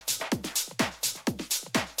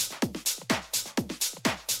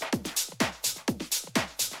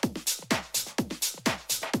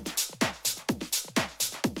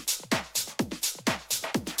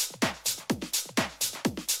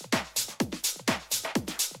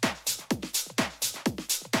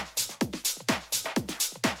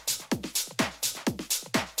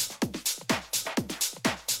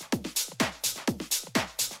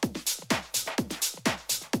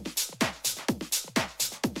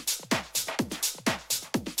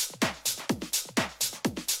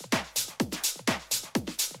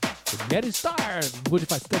Get Started,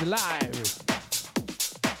 Multifacted Live.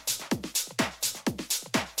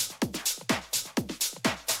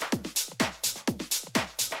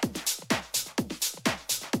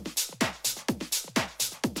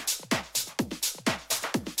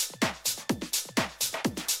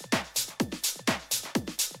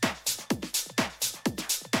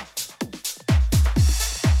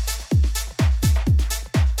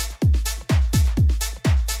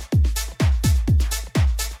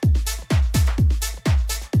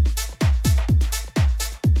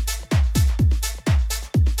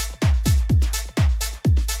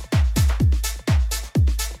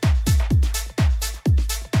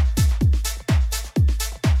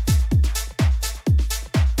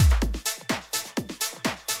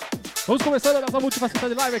 Vamos começar a nossa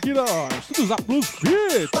Multifacted Live aqui no Estúdios A Plus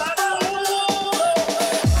Fit.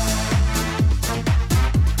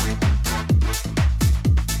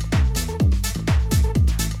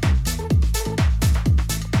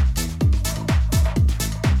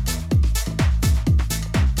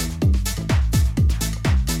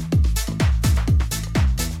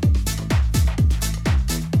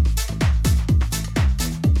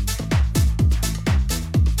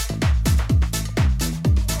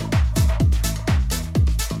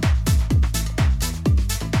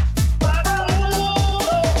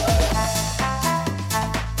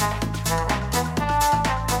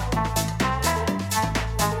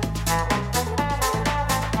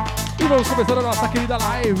 Vamos começar a nossa querida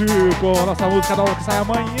live com a nossa música nova que sai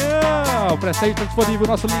amanhã. O pré-save está disponível,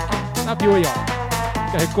 nosso link na bio aí,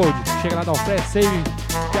 ó. QR Code, chega lá, dá o pré-save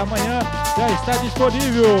que amanhã já está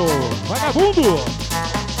disponível. Vagabundo!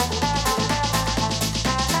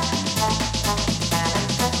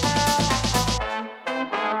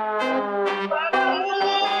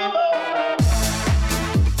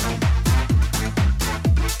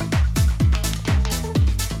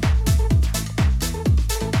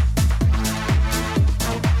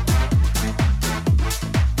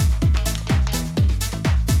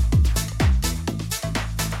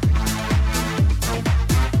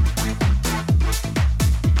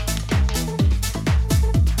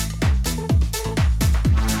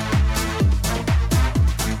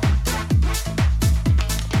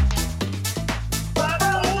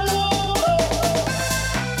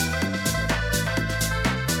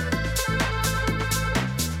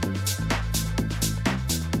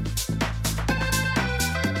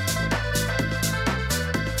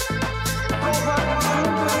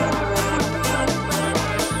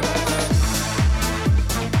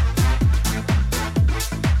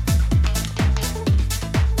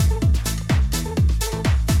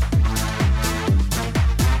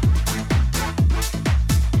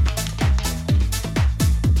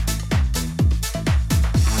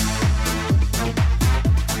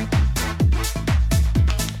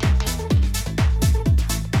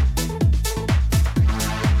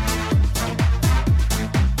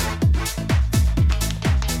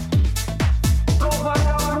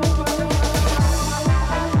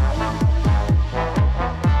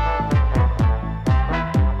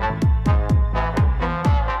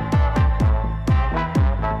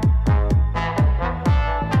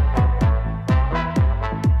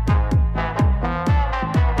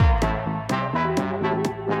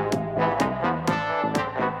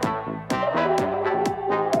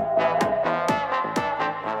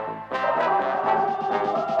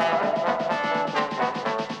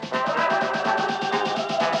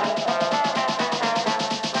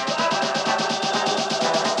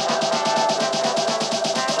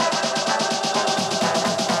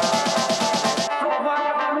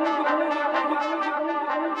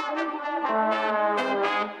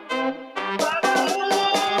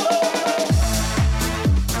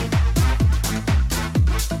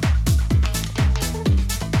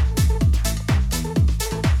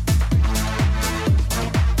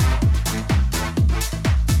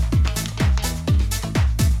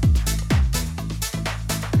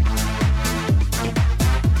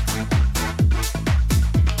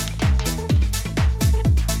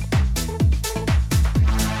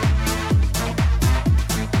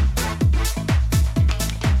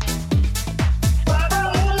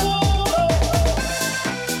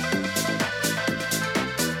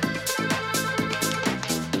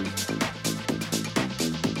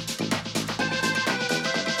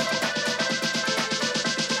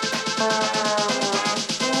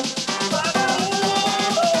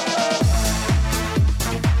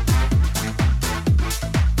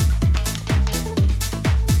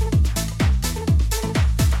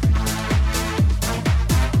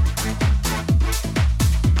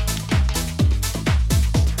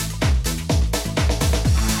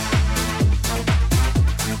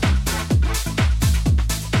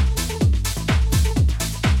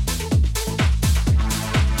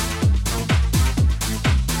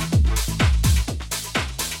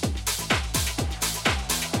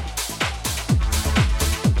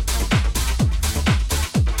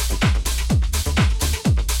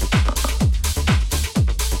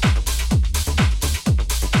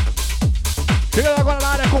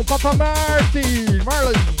 com Papa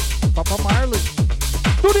Marley. Papa Marley.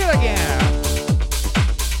 Do it again.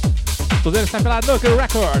 Tudo ele sai pela Knuckle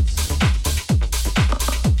Records.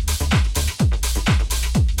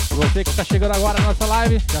 Você que está chegando agora na nossa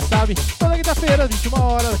live, já sabe, toda quinta-feira, 21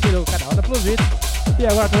 horas, aqui no canal da Plus Vídeos. E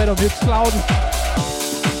agora também no Mixcloud.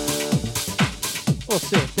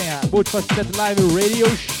 Você tem a Multifacted Live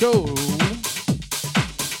Radio Show.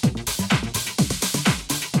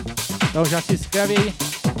 Então já se inscreve aí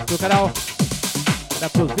no canal da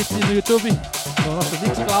Plus Vídeos no YouTube, no nosso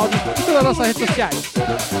Mixcloud e todas as nossas redes sociais.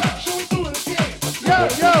 Yo,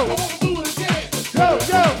 yo! Yo,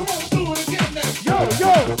 yo! Yo,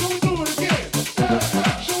 yo!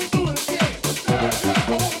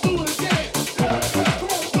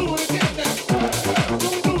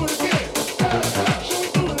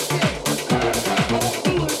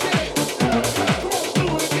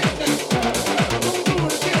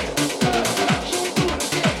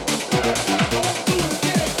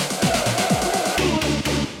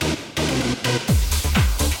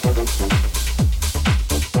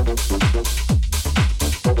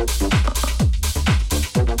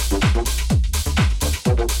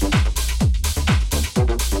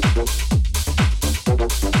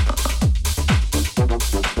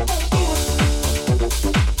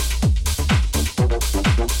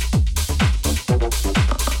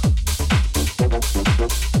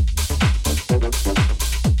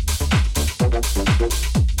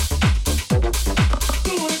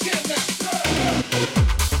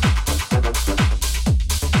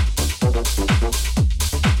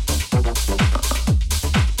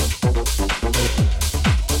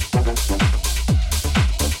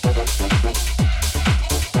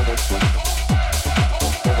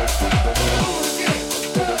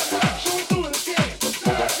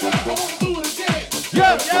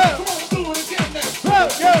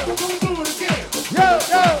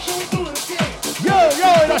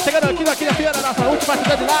 Chegando aqui na quinta-feira, nossa última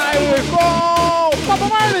cidade live com Papa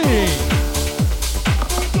Marley.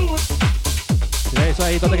 E é isso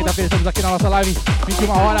aí, toda quinta-feira estamos aqui na nossa live, 21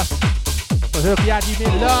 horas, fazendo o que há de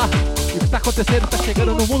melhor. E o que está acontecendo, está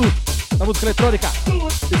chegando no mundo da música eletrônica.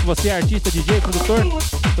 E se você é artista, DJ, produtor,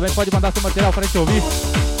 também pode mandar seu material para a gente ouvir.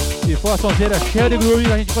 Se for a sonzeira cheia de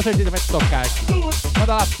groove, a gente com certeza vai te tocar aqui.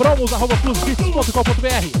 Manda lá,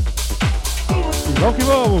 promos@plusbeats.com.br. E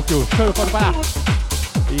vamos que o show pode parar.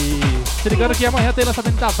 E se ligando que amanhã tem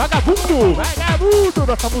lançamento da Vagabundo,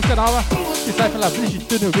 nossa música nova, que sai pela British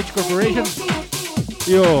Tunnel Beat Corporation.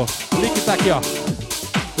 E o link tá aqui, ó,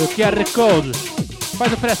 o QR Code.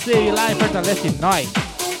 Faz o pré-save lá e fortalece nós.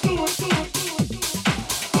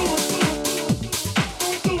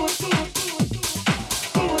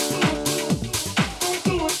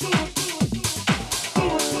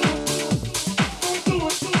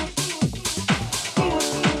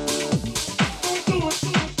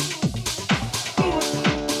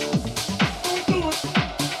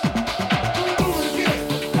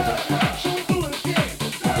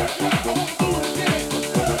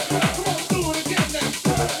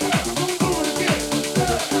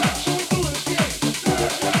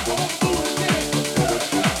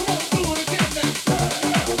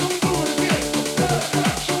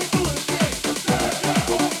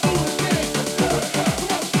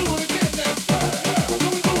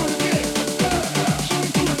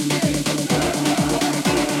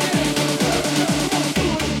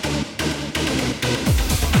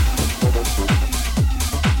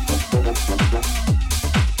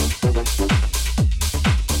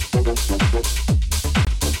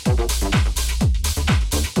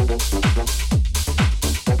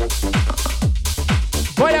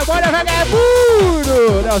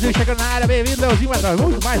 Vagabundo! Leozinho chegando na área, bem-vindo, Leozinho,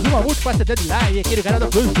 mais uma Multifacted Live aqui no canal da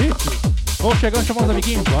Plus Vídeos. Vamos chegando, chamando os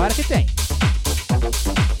amiguinhos, bora que tem!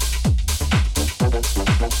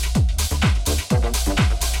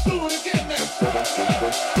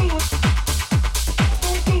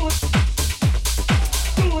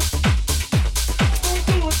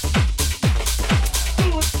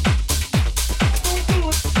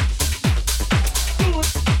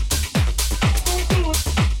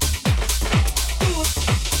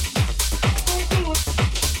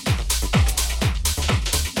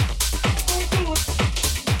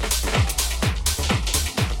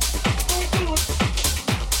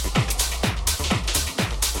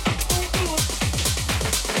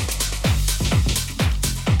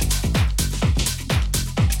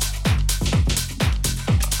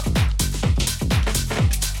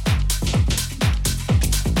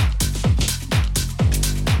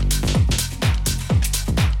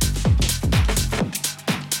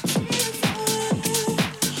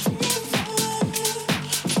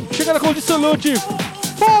 Chegando com o Dissolute,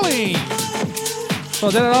 Rolling.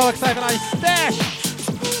 Sonzeira nova que sai pela Stash.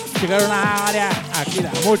 Chegando na área aqui na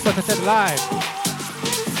Multifacted Live.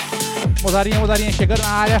 Mozarinha chegando na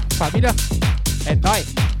área. Família, é nóis.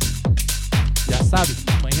 Já sabe,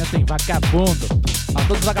 amanhã tem vagabundo. A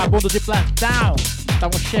todos os vagabundos de plantão.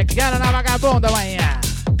 Estamos chegando na vagabunda amanhã.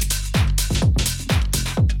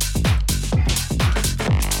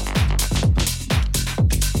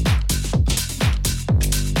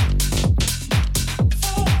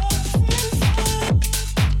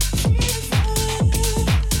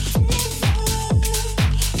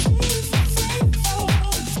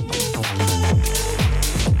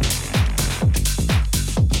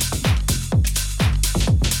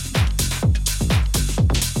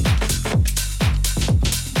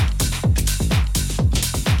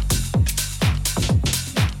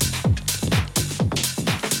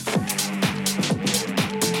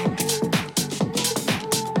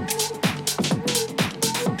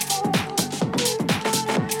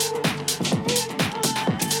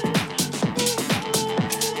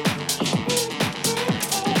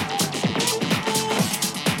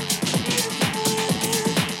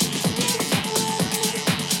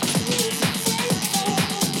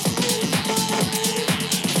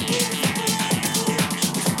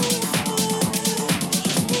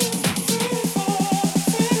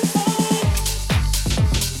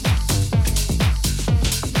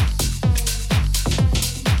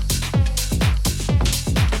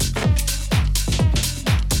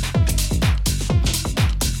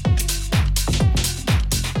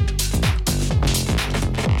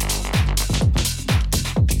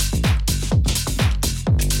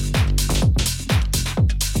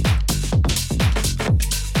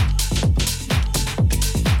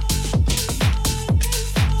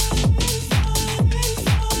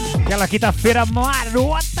 Aquela quinta-feira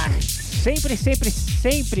marota. Sempre.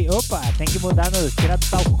 Opa, tem que mudar no tirar do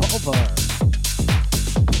tal cover.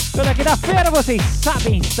 Toda quinta-feira, vocês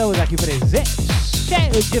sabem, estamos aqui presentes.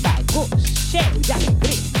 Cheio de bagunça, cheio de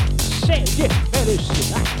alegria, cheio de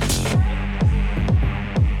felicidade.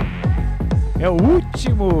 É o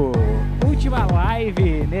última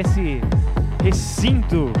live nesse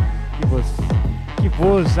recinto que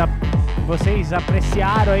vocês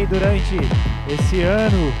apreciaram aí durante esse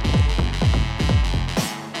ano.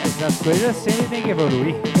 Essas coisas sempre tem que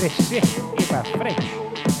evoluir, crescer e ir pra frente.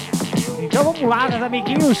 Então vamos lá, meus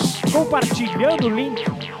amiguinhos, compartilhando o link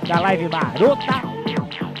da live marota.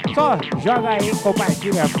 Só joga aí,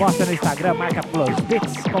 compartilha, posta no Instagram, marca Plus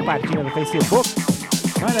Bits, compartilha no Facebook.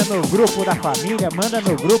 Manda no grupo da família, manda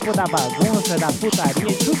no grupo da bagunça, da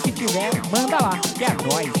putaria, tudo que tiver, manda lá, que é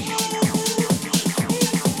nóis.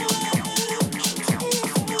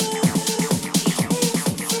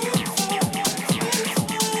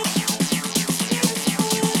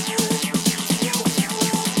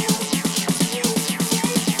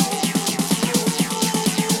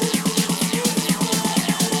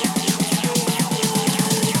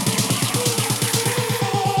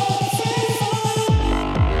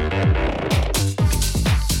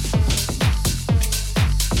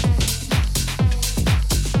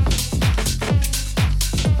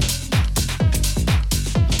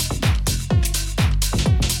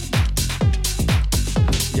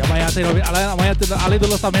 Amanhã, além do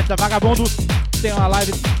lançamento da Vagabundo, tem uma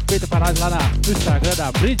live feita para nós lá no Instagram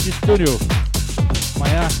da Bridge Studio.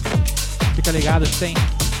 Amanhã, fica ligado que tem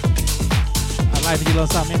a live de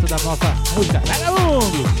lançamento da nossa música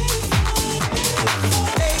Vagabundo.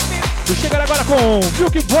 Tô chegando agora com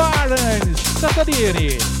Milk Barnes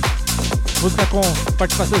Santadini. Música com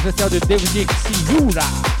participação especial de David Xiura,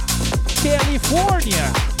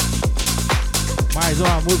 Califórnia. Mais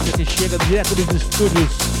uma música que chega direto dos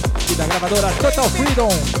estúdios e da gravadora Total Freedom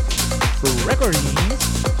Recordings.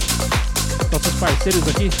 Nossos parceiros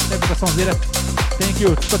aqui, sempre da sonzeira. Thank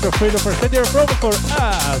you, Total Freedom, for sending your promo for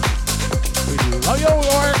us. We love your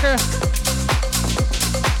work.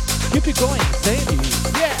 Keep it going, Sandy.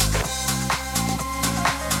 Yeah.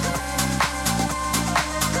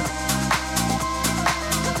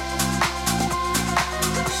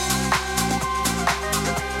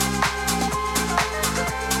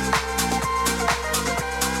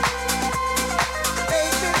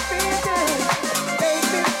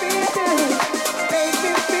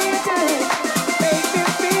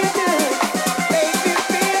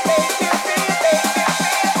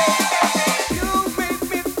 You make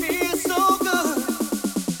me feel so good.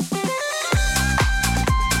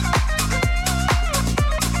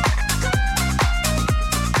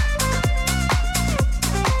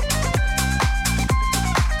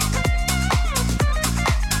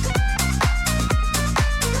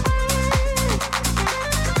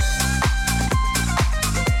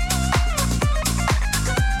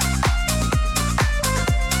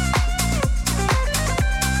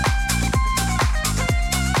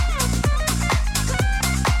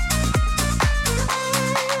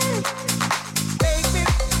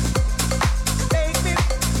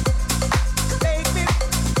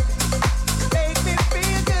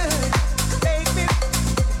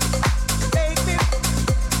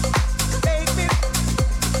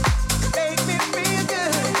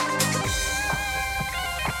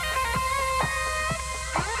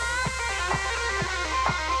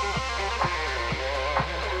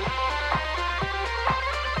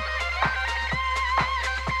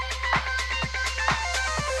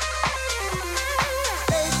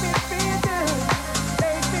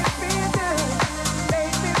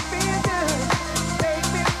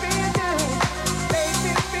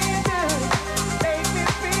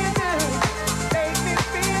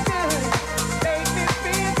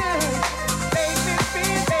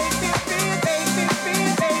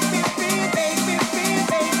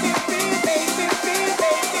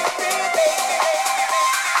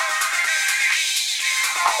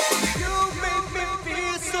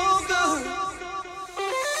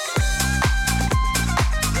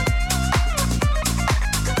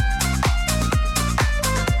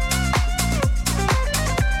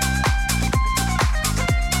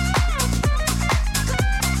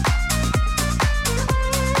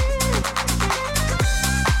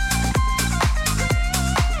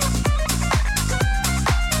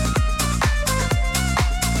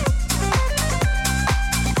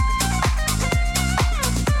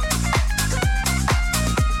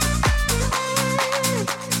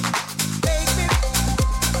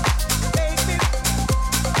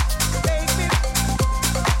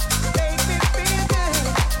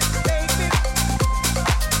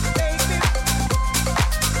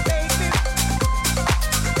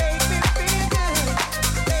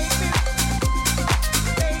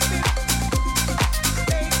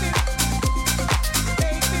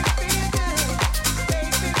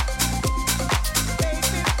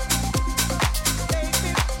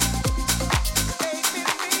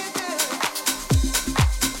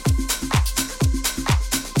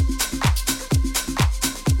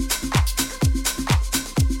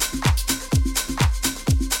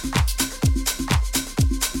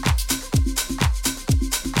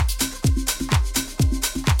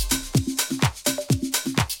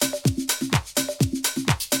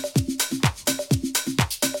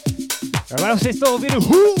 Agora vocês estão ouvindo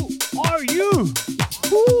Who Are You?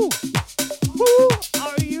 Who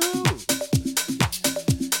Are You?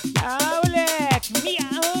 Ah, moleque,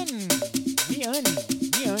 Miane.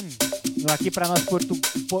 Aqui pra nós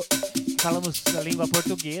falamos a língua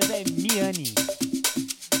portuguesa é Miane.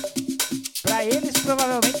 Pra eles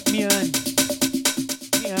provavelmente Miane.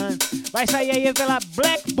 Vai sair aí pela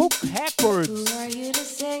Black Book Records.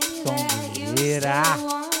 Sonzeira.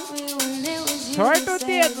 Sorta o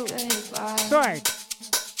dedo. Sorte.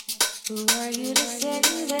 Who are you to say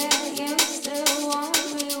that you still want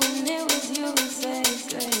me when it was you who said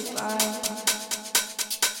goodbye?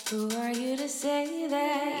 Who are you to say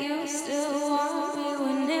that you still want me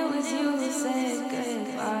when it was you who said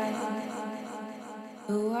goodbye?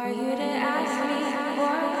 Who are you to ask me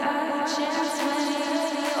for a chance when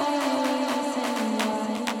you're the only reason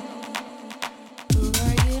why? Who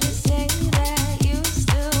are you to say that you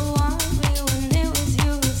still want me when it was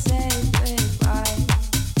you who said goodbye?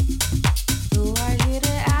 Who are you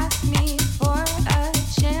to ask me for a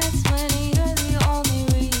chance when you're the only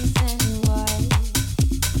reason why?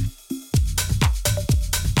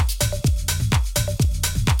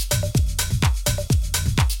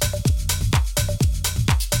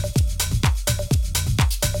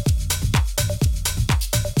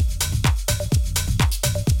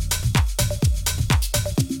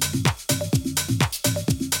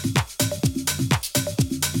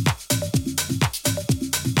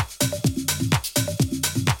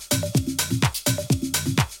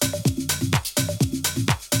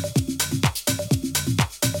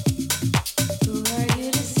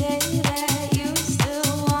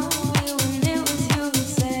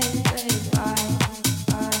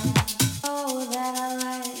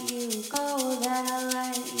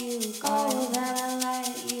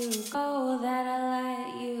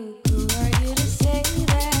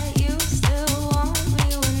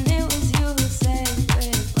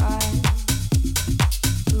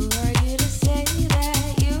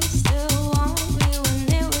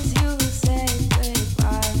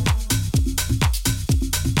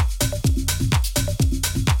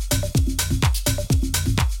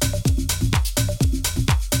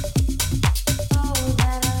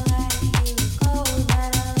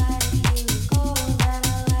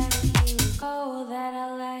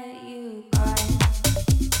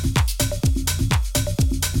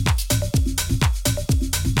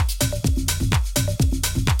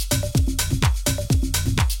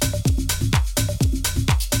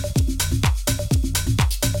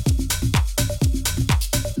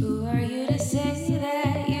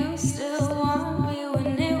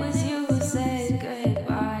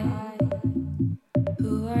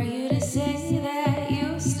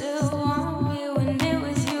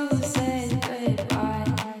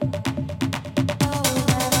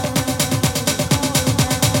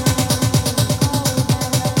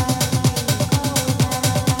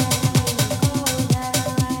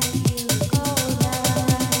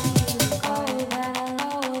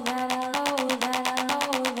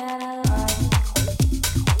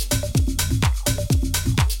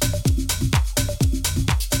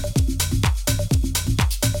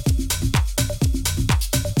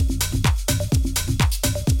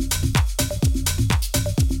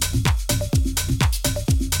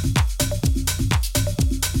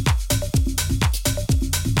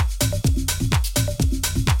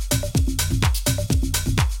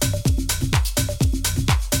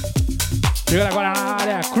 Chegando agora na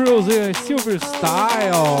área, Cruiser Silver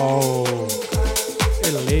Style.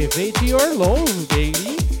 Elevate your love,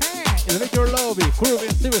 baby. Elevate your love,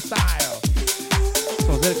 Cruiser Silver Style.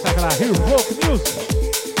 Sonzeira que sai pela Hero Folk Music.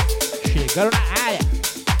 Chegando na área.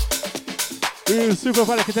 E se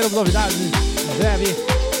prepara que teremos novidades em breve.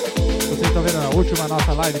 Vocês estão vendo a última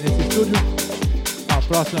nossa live nesse estúdio. A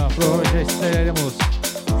próxima provavelmente já teremos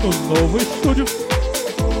um novo estúdio.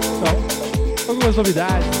 Então, algumas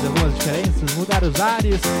novidades, algumas diferenças, mudar os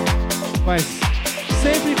ares, mas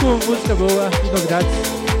sempre com música boa e novidades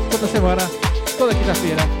toda semana, toda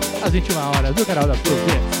quinta-feira, às 21 horas, no canal da Plus.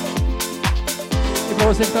 E pra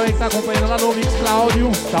você que também está acompanhando lá no Mixcloud,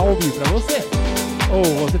 um salve pra você. Ou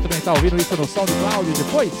você também está ouvindo isso no SoundCloud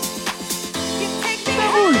depois.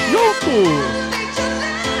 Tamo junto!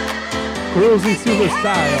 Cruise Silver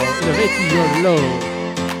Style, Elevate Your Love.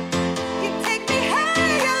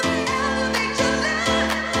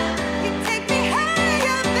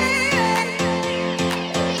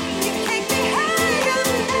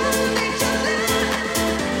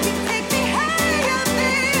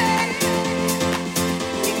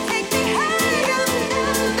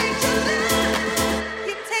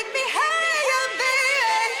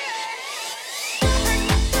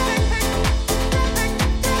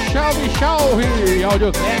 Salve,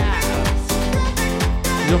 Audiocast!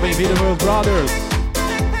 Sejam bem-vindos, meus brothers!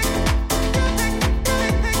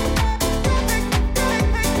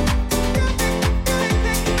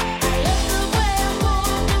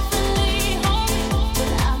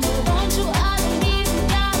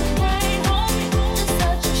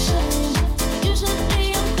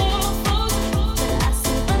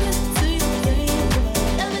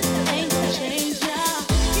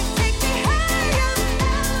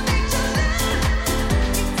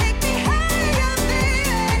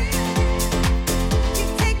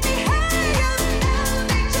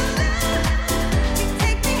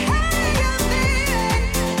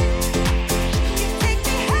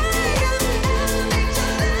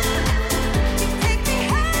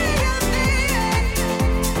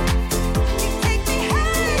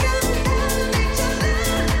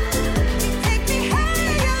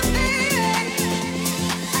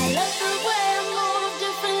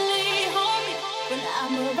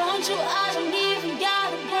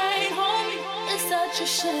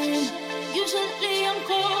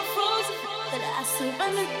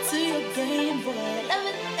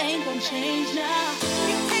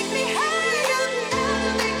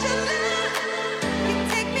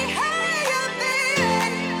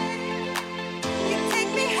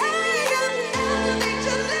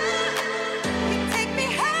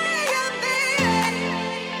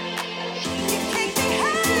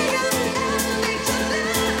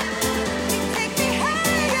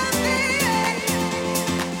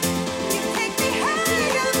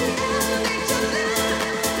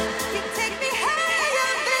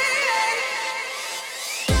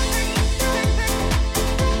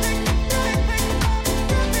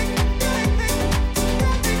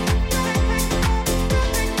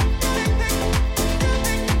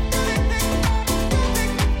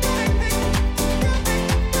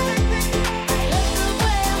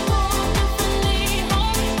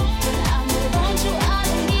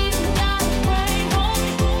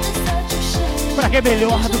 Que é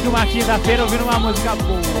melhor do que uma quinta-feira ouvindo uma música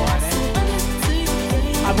boa, né?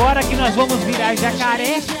 Agora que nós vamos virar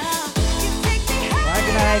jacaré,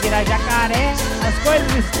 as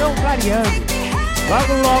coisas estão clareando.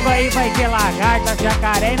 Logo, logo aí vai ter lagarta,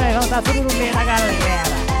 jacaré e nós vamos estar tudo no meio da galera.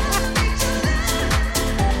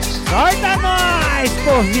 Sorta nós,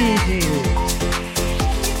 Covid!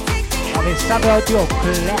 Salve,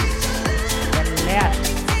 Audiocast, galera!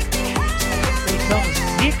 Vocês são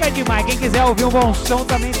zica demais. Quem quiser ouvir um bom som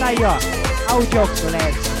também tá aí, ó. Audiocast.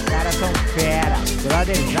 Os caras são fera.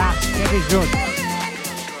 Brotherzaço, sempre junto.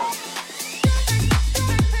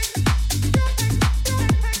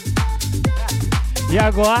 E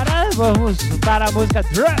agora vamos para a música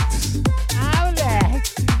Drugs. Ah,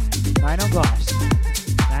 moleque. Nós não gostamos.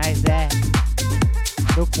 Mas é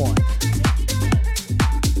do contra.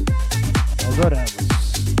 Adoramos.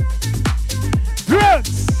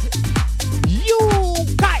 Drugs.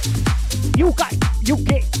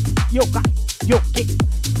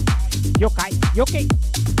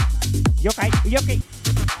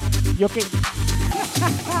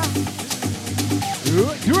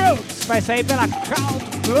 Drugs vai sair pela Count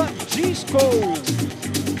Disco.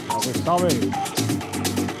 Salve.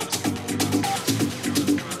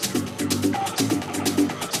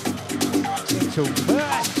 Thanks so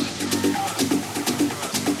much.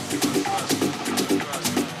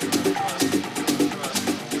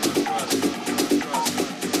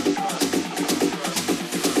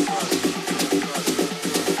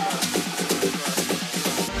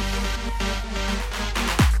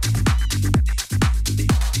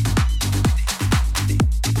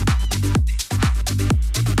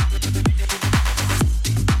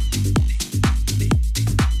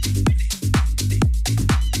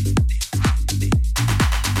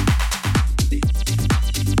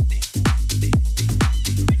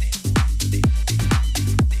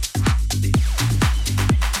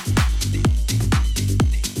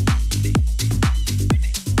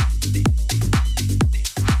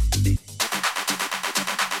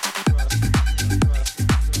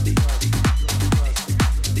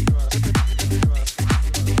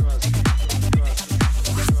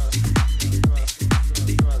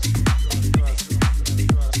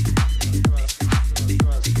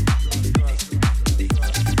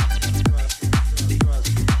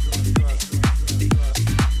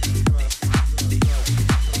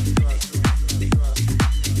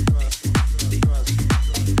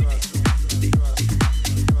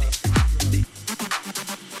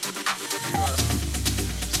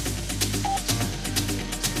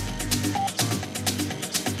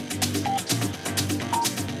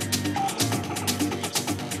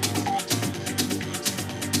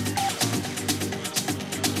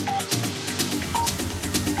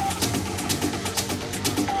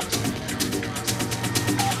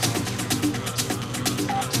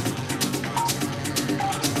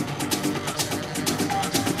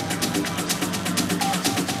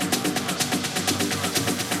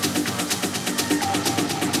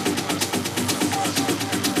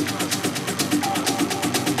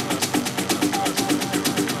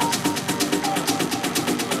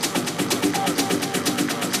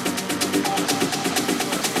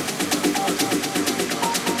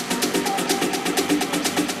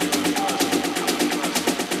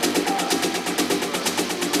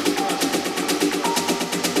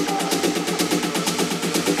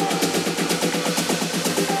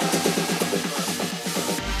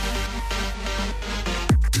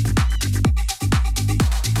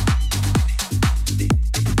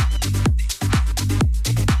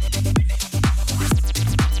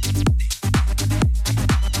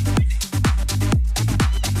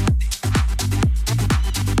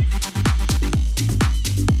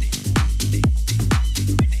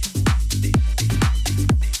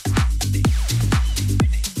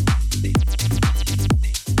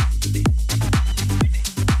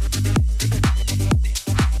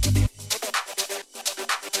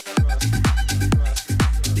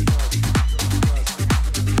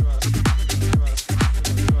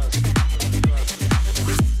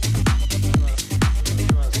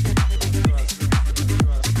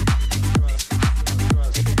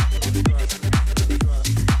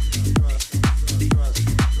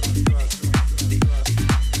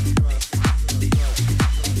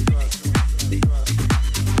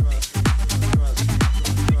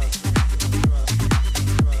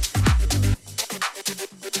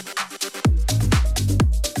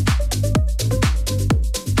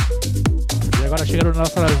 por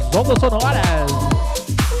nossas ondas sonoras.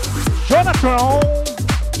 Jonathan,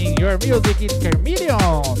 in your music,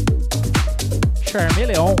 Charmeleon.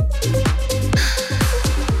 Charmeleon.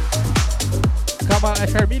 Calma, é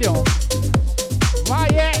Charmeleon. Vai,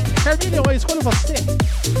 é Charmeleon, eu escolho você.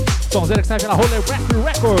 Sonzeira que sai pela Holy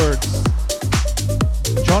Records.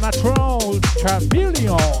 Jonathan,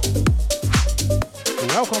 Charmeleon.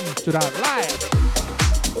 Welcome to the live.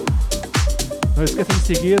 Não esqueça de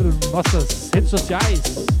seguir nossas redes sociais: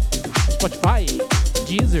 Spotify,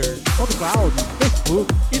 Deezer, SoundCloud,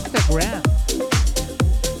 Facebook, Instagram.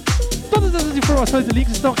 Todas essas informações e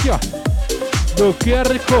links estão aqui, ó, no QR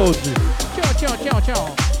Code. Tchau, tchau, tchau,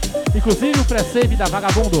 tchau. Inclusive o pré-save da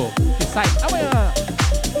Vagabundo, que sai amanhã.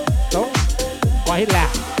 Então, corre lá.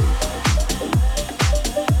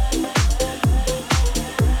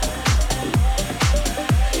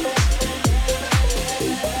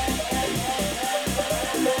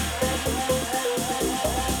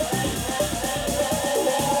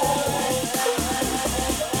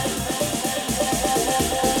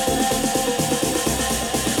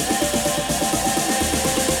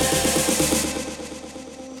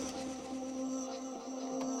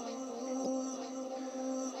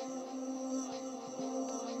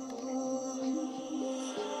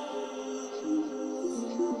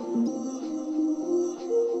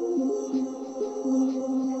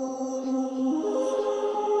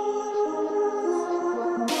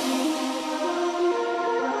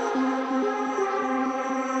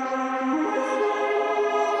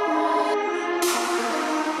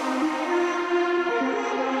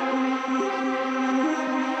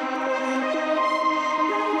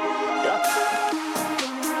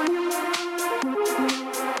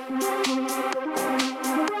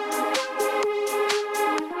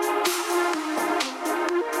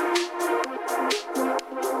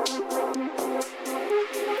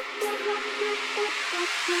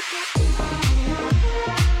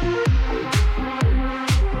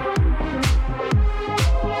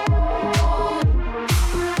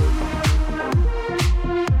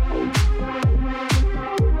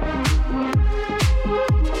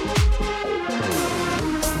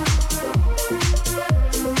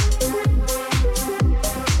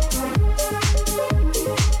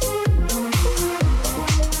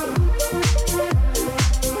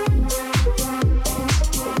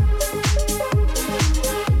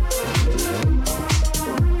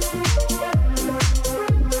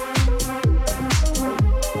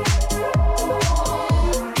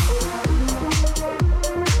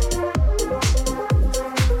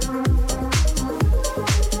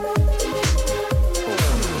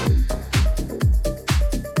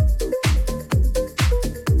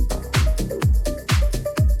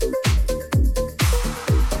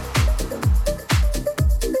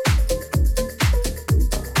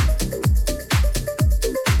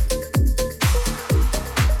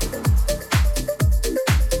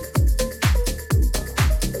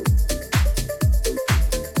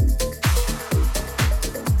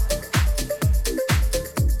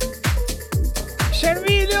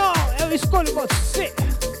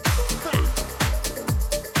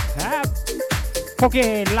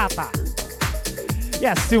 Lata. E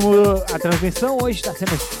assim a transmissão hoje está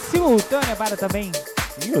sendo simultânea para também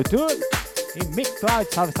YouTube e Mixcloud.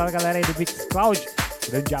 Salve, salve galera aí do Mixcloud.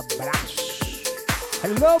 Grande abraço.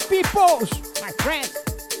 Hello peoples, my friends.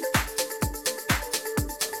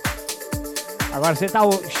 Agora você tá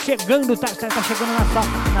chegando, tá chegando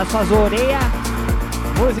nas suas orelhas.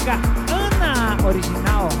 Música Ana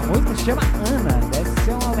original. A música se chama Ana. Deve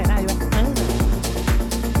ser uma homenagem a Ana.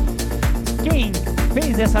 Quem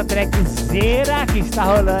fez essa trackzeira que está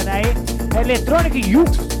rolando aí? Electronic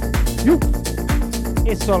Youth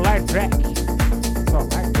e Solar Track.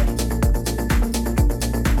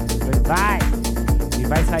 E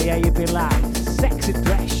vai sair aí pela Sexy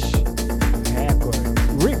Trash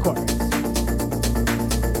Records.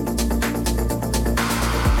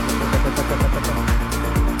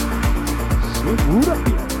 Segura,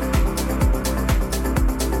 filho.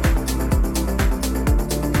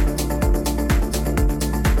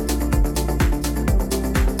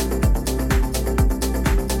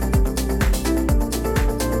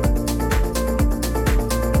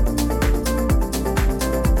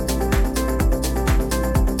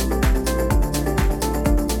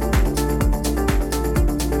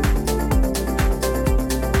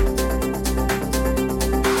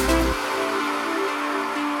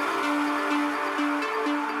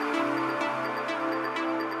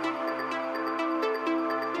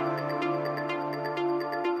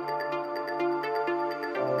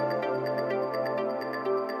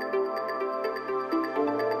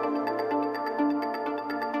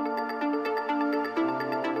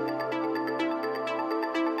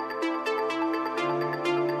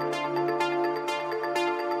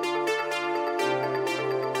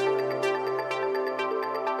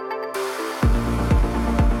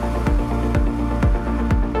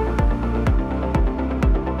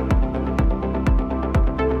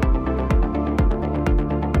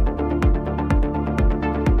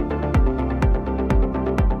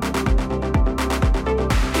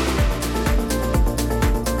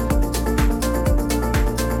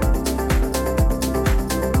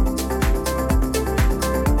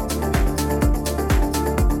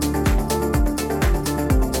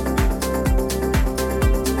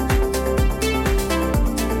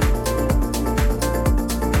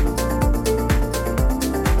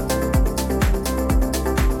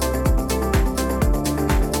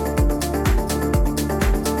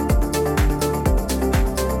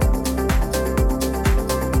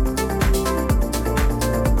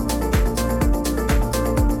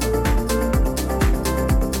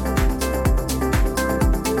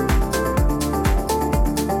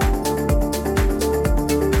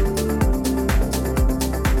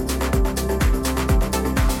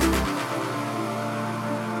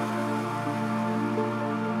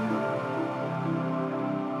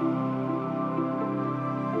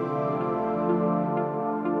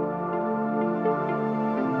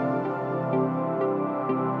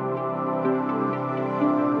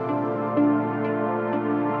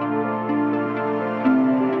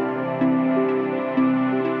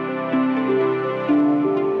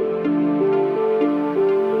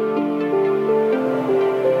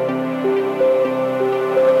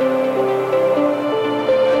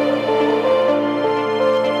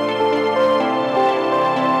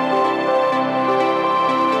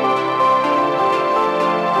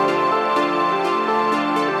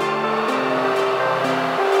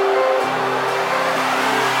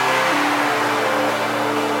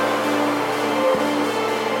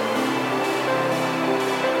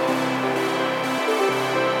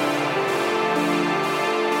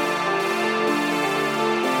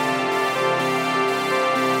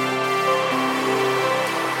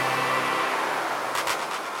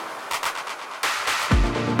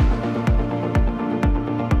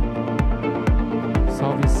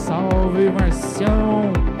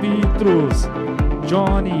 Pitrus,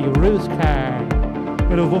 Johnny, Ruskar.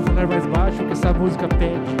 Eu não vou falar mais baixo porque essa música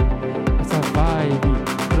pede essa vibe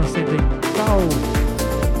transcendental.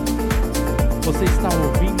 Você está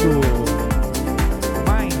ouvindo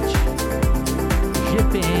Mind,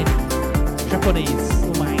 GPN, japonês,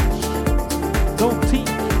 o Mind. Don't Think.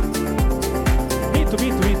 Minto.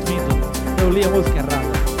 Eu li a música errada.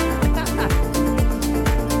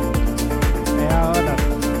 É a Ana.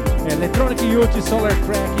 Electronic Youth Solar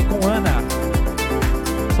Track com Ana.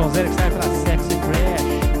 Sonzeira que sai pra Sexy Crash.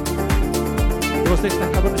 E você que está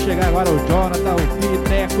acabando de chegar agora, o Jonathan, o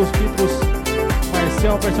Piteco, os Pitrus,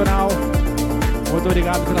 Marcel Personal. Muito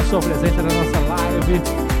obrigado pela sua presença na nossa live.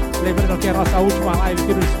 Lembrando que é a nossa última live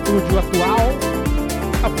aqui no estúdio atual.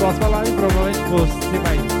 A próxima live provavelmente você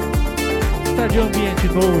vai estar de um ambiente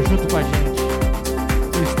novo junto com a gente.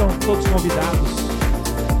 Eles estão todos convidados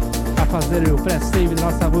a fazer o pré-save da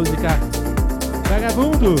nossa música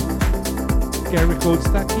Vagabundo. O QR Code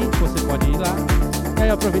está aqui, você pode ir lá. E aí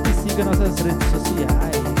aproveita e siga nossas redes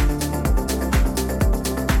sociais.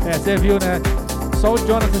 Você viu, né? Só o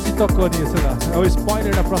Jonathan se tocou nisso lá. É o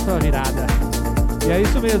spoiler da próxima virada. E é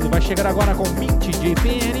isso mesmo, vai chegar agora com Mint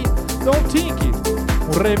JPN, Don't Think,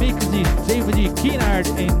 um remix de David Kinnard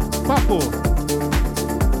em Papo.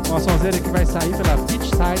 Uma sonzeira que vai sair pela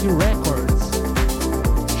Beachside Records.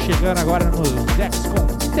 Chegando agora nos decks com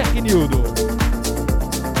Tecnildo.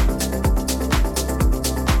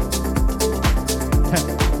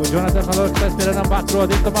 O Jonathan falou que está esperando a patroa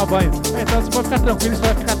dele tomar banho. Então você pode ficar tranquilo, isso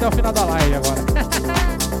vai ficar até o final da live agora.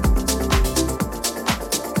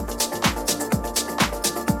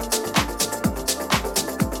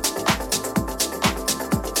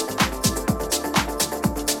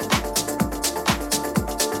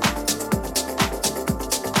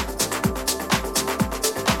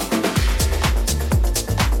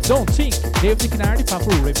 Don't Think, David Kinnard, Papo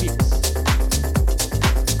Remix.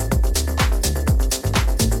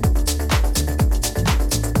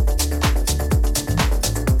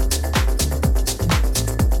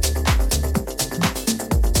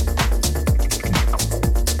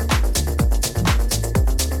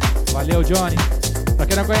 Valeu, Johnny. Pra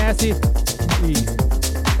quem não conhece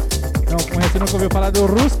nunca ouviu falar do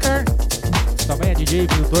Ruskar, também é DJ,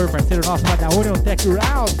 produtor, parceiro nosso lá da Union Tech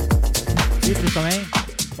Round. Pitrus também.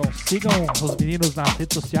 Então sigam os meninos nas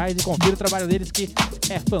redes sociais e confiram o trabalho deles, que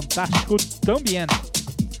é fantástico também.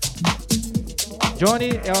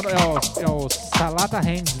 Johnny é o Salata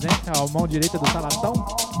Hands, né? É a mão direita do Salatão.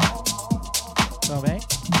 Também.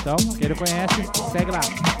 Então, quem não conhece, segue lá.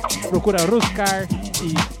 Procura Ruskar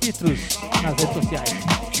e Pitrus nas redes sociais.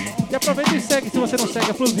 E aproveita e segue. Se você não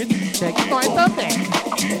segue a Plus Vídeos, segue nós também.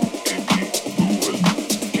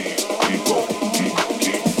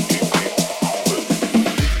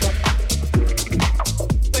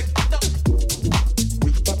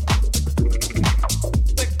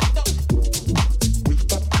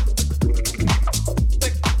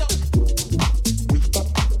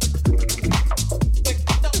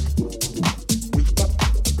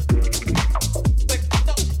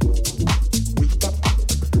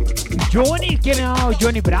 Johnny, que não é o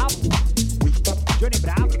Johnny Bravo. Johnny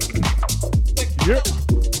Bravo. Yeah.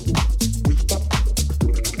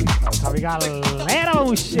 Salve, galera,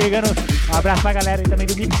 vamos chegando. Um abraço pra galera aí também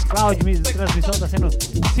do Mixcloud. A transmissão tá sendo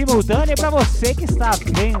simultânea pra você que está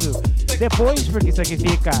vendo depois, porque isso aqui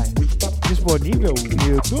fica disponível no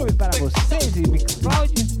YouTube para vocês e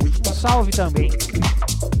Mixcloud. Um salve também.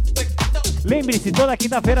 Lembre-se, toda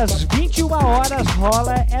quinta-feira às 21 horas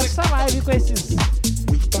rola essa live com esses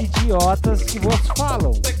idiotas que vos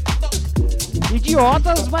falam.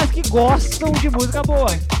 Idiotas, mas que gostam de música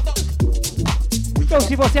boa. Então,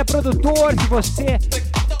 se você é produtor, se você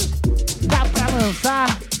tá pra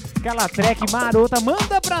lançar aquela track marota,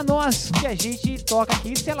 manda pra nós que a gente toca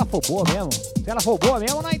aqui. Se ela for boa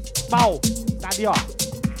mesmo, nós pau. Tá ali, ó.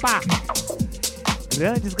 Pá.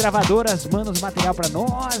 Grandes gravadoras mandam os material pra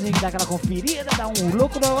nós, a gente dá aquela conferida, dá um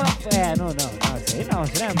louco. Não, isso aí não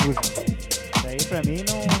é música. Isso aí pra mim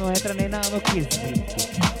não entra nem no quesito.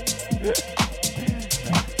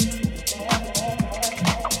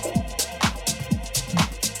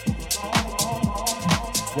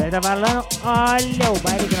 E aí tá falando, olha o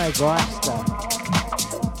baile que nós gosta.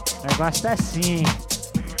 Nós gosta assim.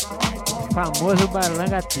 O famoso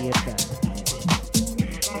balanga teta.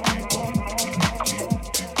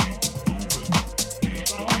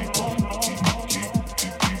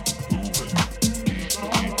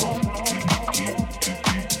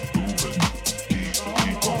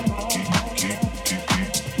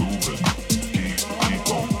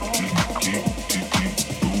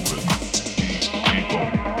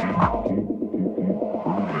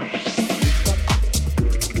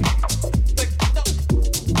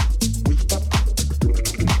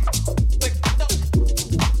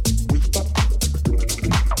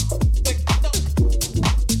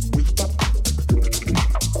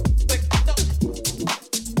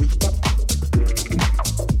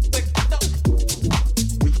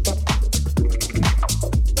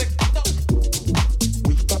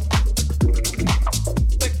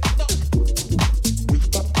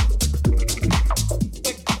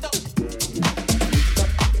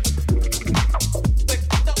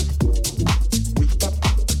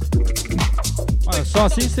 som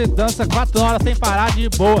assim, você dança 4 horas sem parar de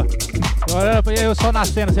boa. Olhando pra eu só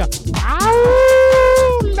nascendo assim, ó.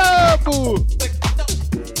 Au, lobo!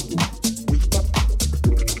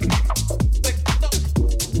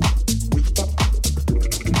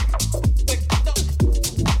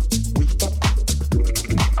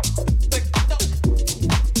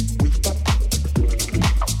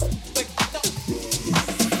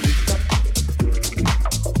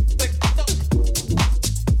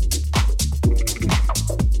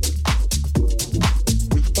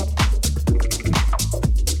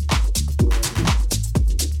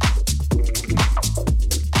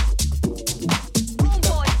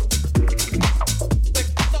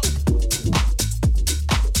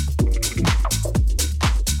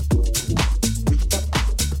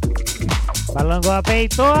 Balangou a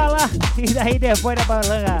peitola, e daí depois da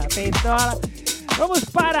balanga a peitola, vamos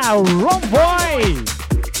para o Romboy.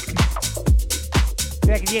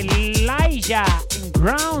 Track de Elijah in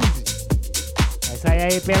Ground. Vai sair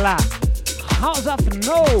aí pela House of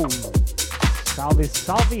No. Salve,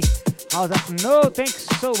 salve, House of No, thanks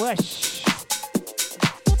so much.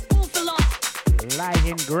 Elijah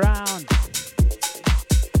in Ground.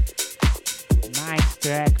 Nice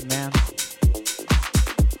track, man.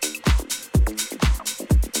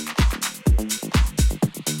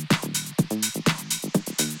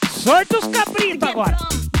 Sorte os cabritos agora.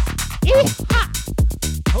 Iha!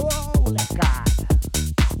 Oh, molecada.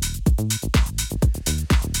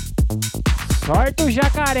 Sorte o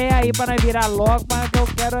jacaré aí pra nós virar logo, mas o que eu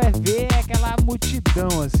quero é ver aquela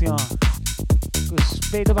multidão assim, ó. Com os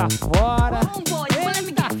peitos pra fora. Homeboys, well let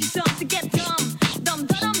me give you some to get dumb. Dumb,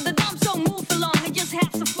 dum, da dum, so move along and just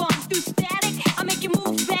have some fun. Do static, I make you move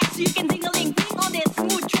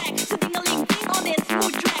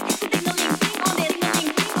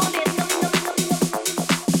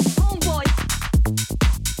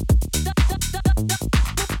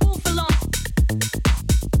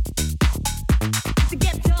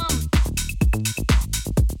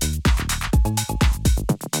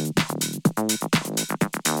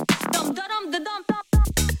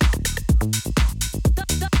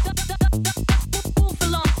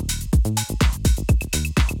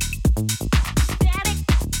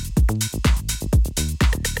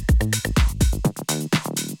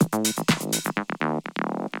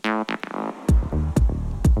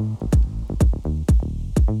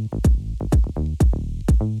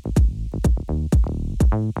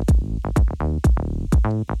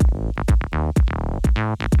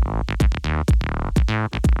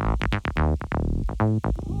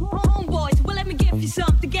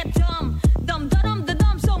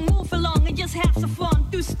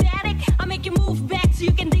back so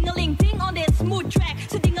you can ding-a-ling-ting on this smooth track.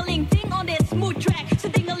 So ding-a-ling-ting on this smooth track. So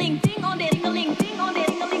ding-a-ling-ting on this, ding-a-ling-ting on this,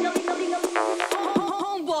 ding-a-ling-a-ling-a-ling.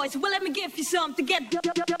 Homeboys, well let me give you some to get dumb.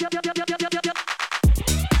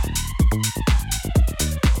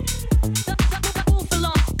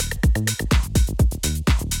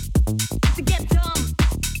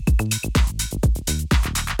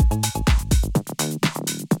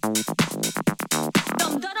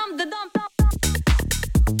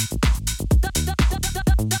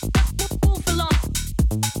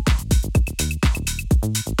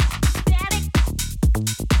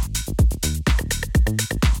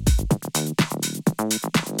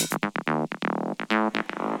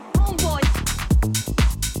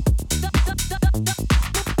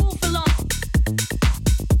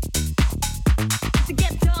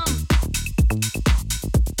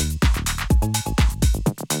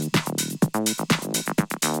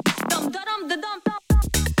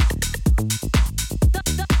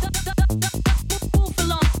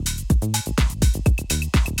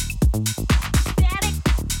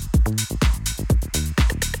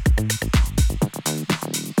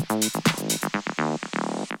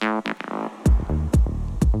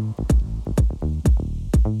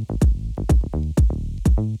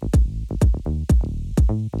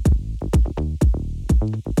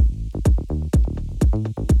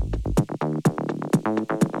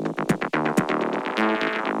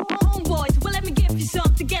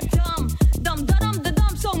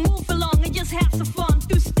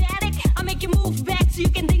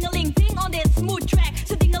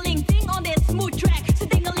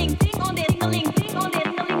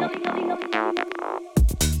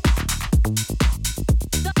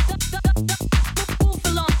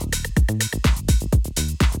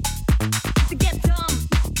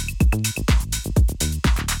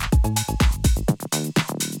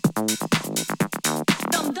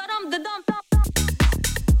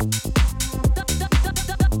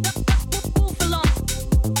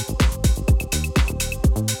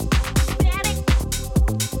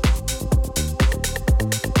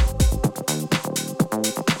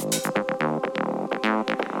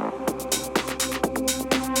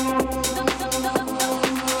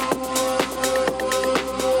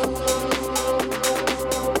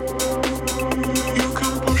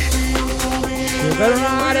 Chegando na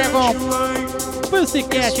área com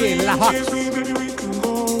Pussycat La Rox.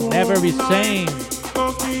 Never Be Same.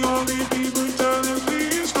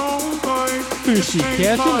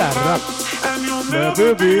 Pussycat La Rox.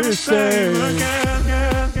 Never Be Same.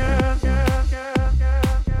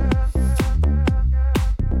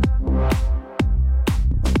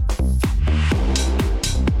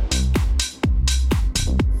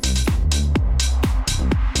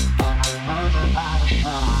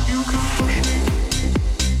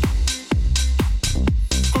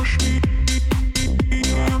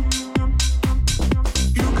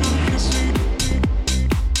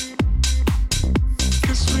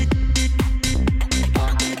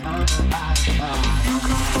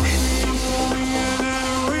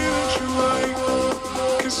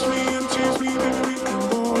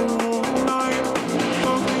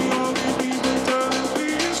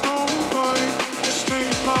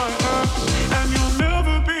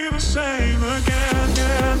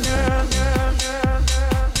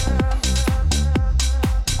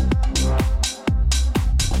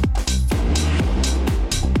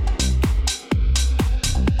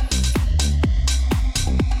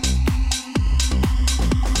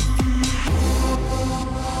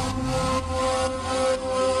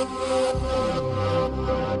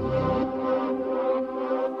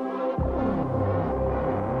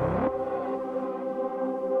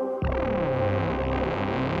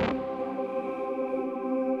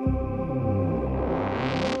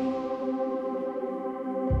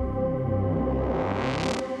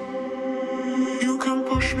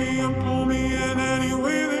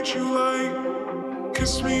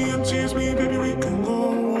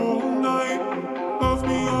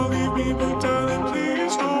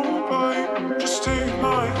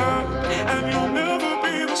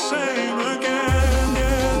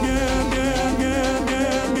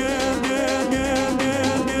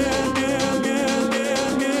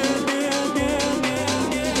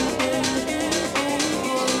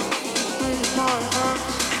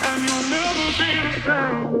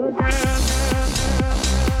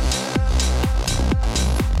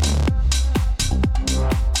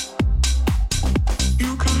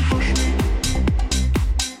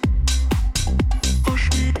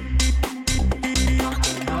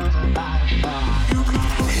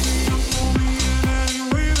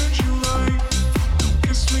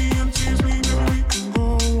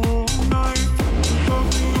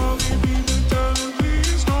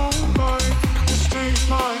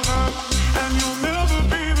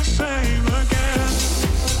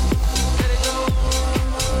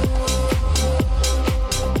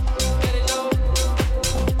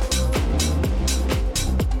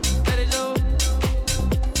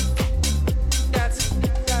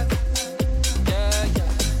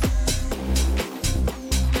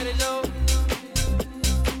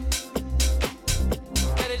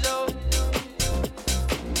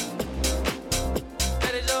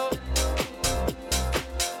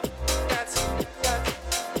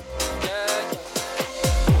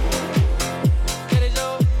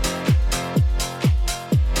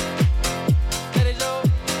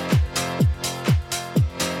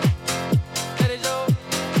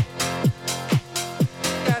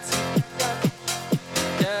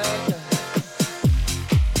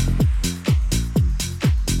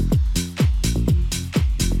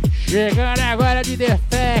 Chegando agora de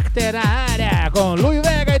Defected na área, com Louis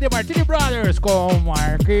Vega e The Martini Brothers, com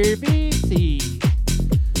Mark BC.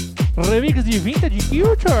 Remix de Vintage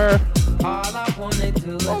Culture.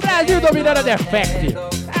 O Brasil dominando a Defect.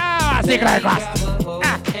 Ah, assim que nós gosta.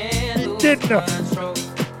 Ah, menino.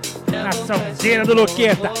 Naçãozinha do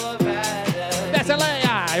Luqueta. Desce a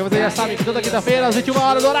lenha. E você já sabe que toda quinta-feira, às 21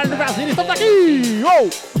 horas do horário do Brasil, estamos aqui.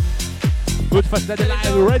 Multifacted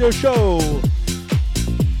Live Radio Show.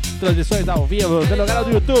 Transmissões ao vivo pelo canal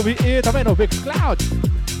do YouTube e também no Mixcloud.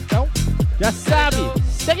 Então, já sabe,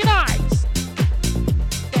 segue nós!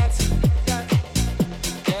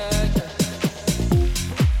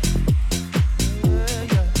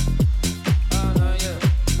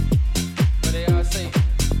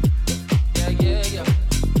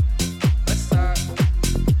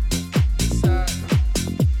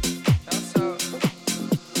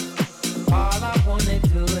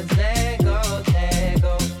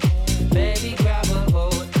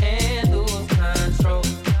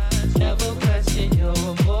 Never question your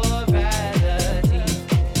moral.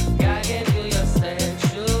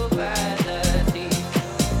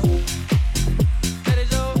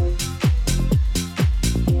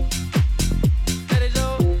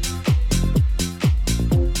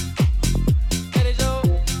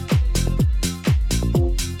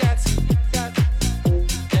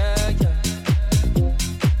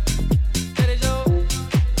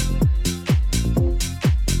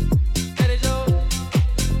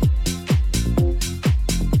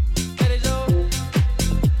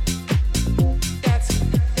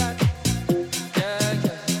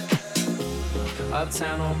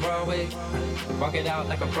 Uptown on Broadway, walk it out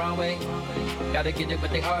like a Broadway. Gotta get it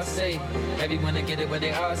what they all say. Everyone to get it what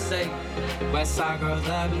they all say. West side girls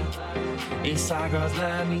love me, east side girls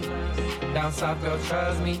love me, down south girls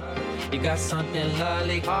trust me. You got something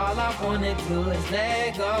lovely. All I wanna do is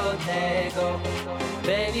let go, let go.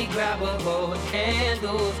 Baby, grab a hold and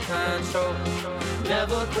lose control.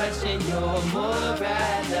 Never question your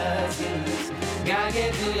moralities. God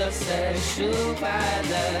gave you your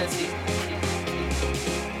sexuality.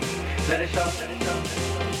 Let it show, let it show,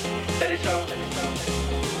 let it show,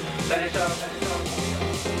 let it show.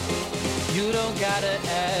 You don't gotta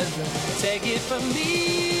ever take it from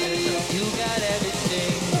me. You got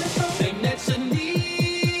everything that you need.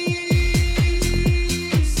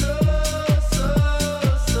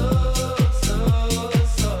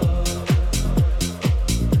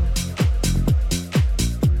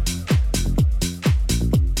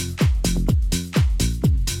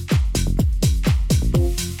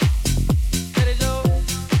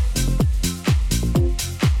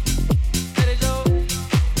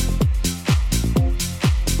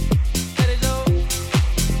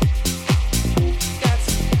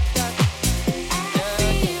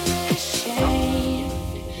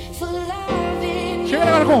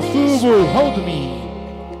 Com Fugo, Hold Me,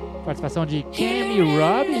 participação de Cammy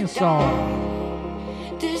Robinson.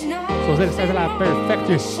 Souza que sai pela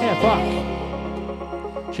Perfect Havoc.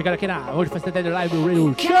 Chegaram aqui na Hoje Faz Dead Live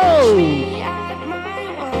Radio Show.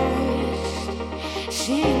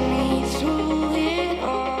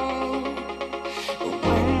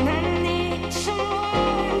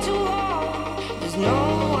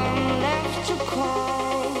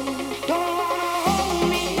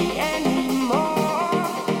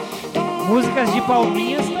 Músicas de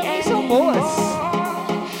palminhas também são boas.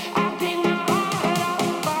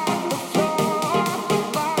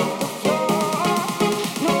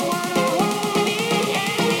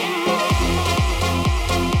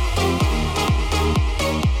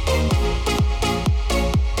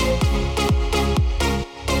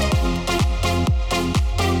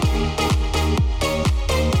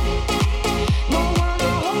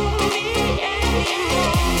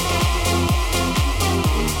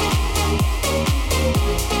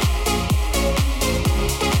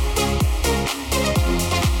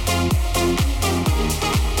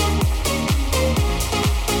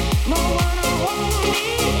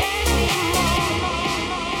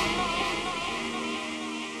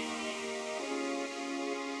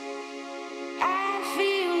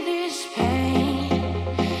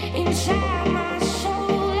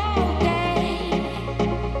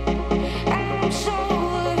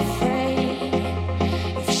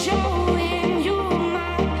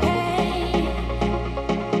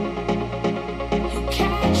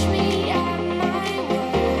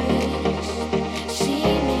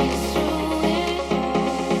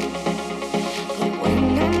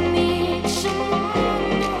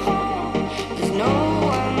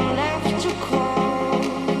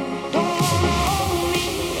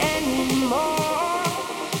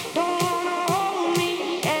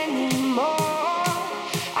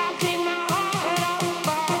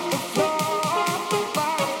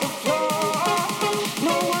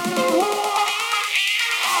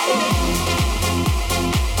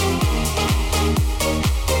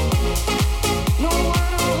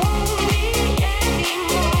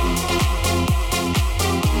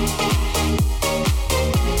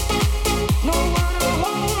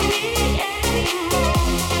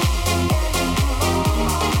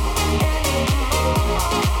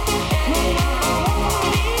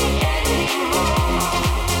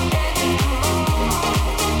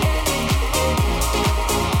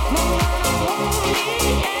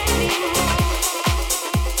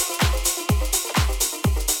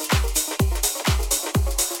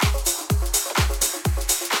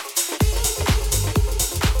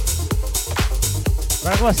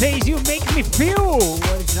 Vocês, You Make Me Feel,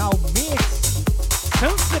 original mix,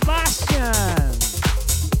 San Sebastian,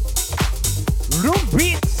 Room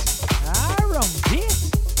Beats, Room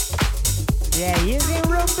Beats, e é isso, hein,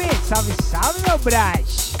 Room Beats, salve, salve, meu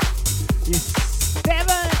Brás,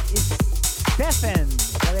 Stephen,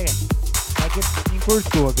 cadê? É que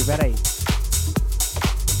encurtou aqui, peraí.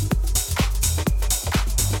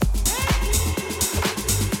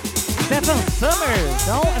 Stephen Summer,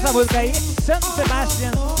 então essa música aí, San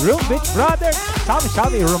Sebastian, Room Beat Brothers, salve,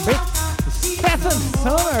 salve, Room Beat, Stephen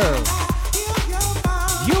Summer,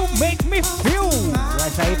 You Make Me Feel, vai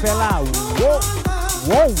sair pela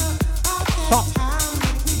Wow, só.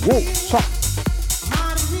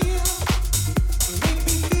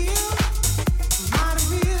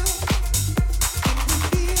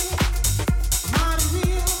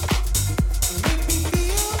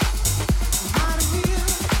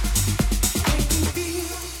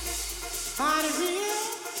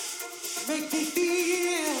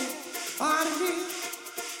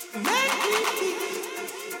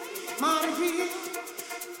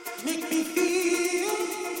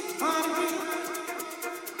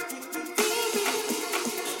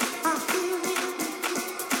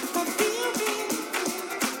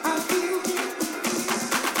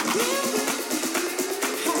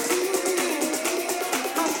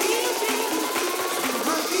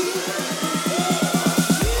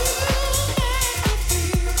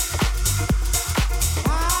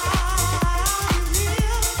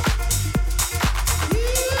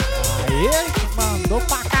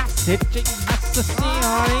 Nossa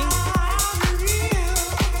senhora, hein?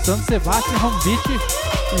 San Sebastian Home Beach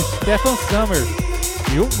e Stefan Summer.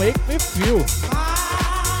 You Make Me Feel.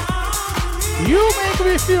 You Make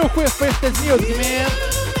Me Feel with this music, man.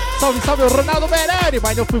 Salve, salve, Ronaldo Berani.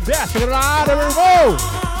 Mas não fui best, chegando na área, meu irmão.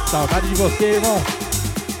 Saudade de você, irmão.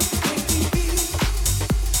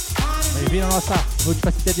 Bem-vindo à nossa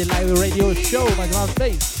Multifacted Live Radio Show mais uma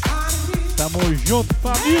vez. Tamo junto,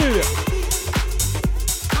 família.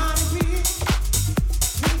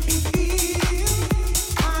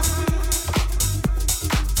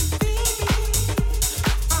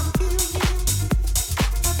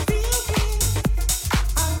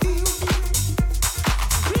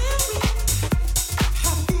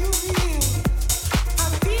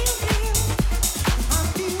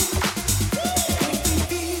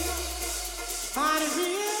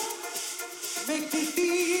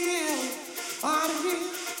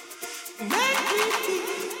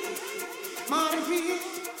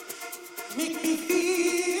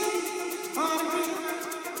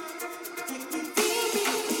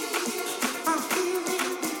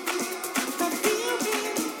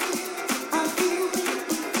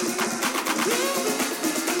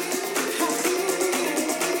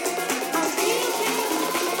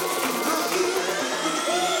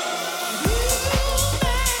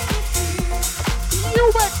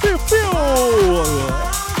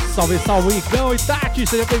 Salve, salve, Igão e Tati,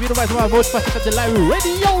 seja bem-vindo mais uma vez para a Live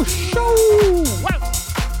Radio Show!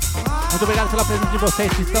 Muito obrigado pela presença de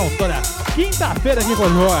vocês que estão toda quinta-feira aqui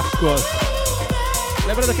conosco.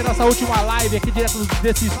 Lembrando que nossa última live aqui direto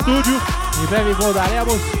desse estúdio, em breve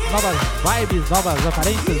mudaremos, novas vibes, novas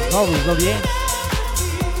aparências, novos ambientes,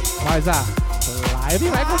 mas a live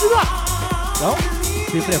vai continuar. Então,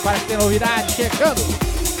 se prepare que tem novidade chegando.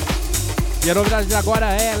 E a novidade de agora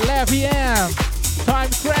é Levy M, Time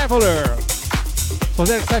Traveler.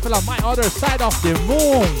 Sonzeira que sai pela My Other Side of the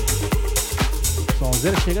Moon.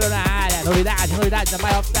 Sonzeira chegando na área. Novidade da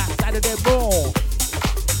My Other Side of the Moon.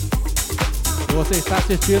 E você está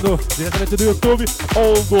assistindo diretamente do YouTube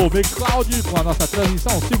ou do Mixcloud com a nossa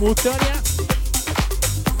transmissão simultânea.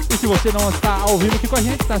 E se você não está ao vivo aqui com a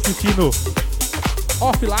gente, está assistindo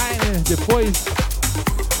offline, depois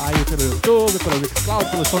aí pelo YouTube, pelo Mixcloud,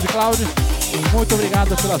 pelo SoundCloud. Muito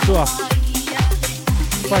obrigado pela sua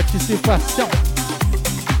participação.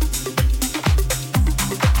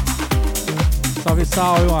 Salve,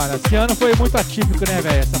 salve, mano. Esse ano foi muito atípico, né,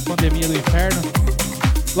 velho? Essa pandemia do inferno.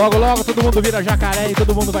 Logo, logo todo mundo vira jacaré e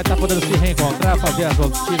todo mundo vai estar podendo se reencontrar, fazer as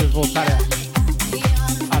rotinas voltarem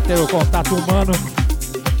a ter o contato humano.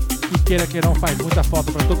 E queira que não faz muita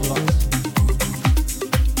falta para todos nós.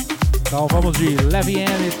 Então vamos de Levy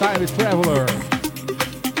M Time Traveler.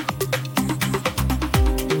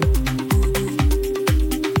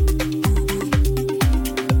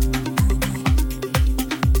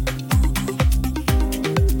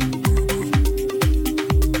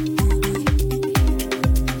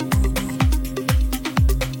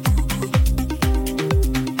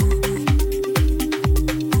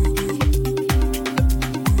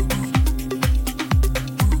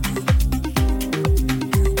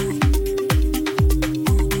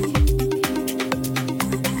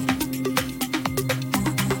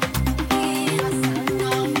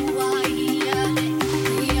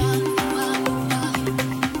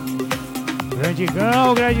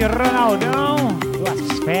 Grande Ronaldão,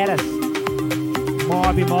 duas feras,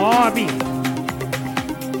 mob.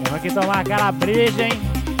 Temos que tomar aquela breja, hein?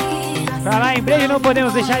 Pra lá em breja não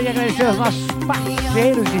podemos deixar de agradecer aos nossos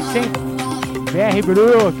parceiros de sempre. BR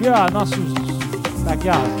Brew, aqui ó, nossos, aqui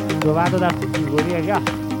ó, do lado da figurinha aqui ó.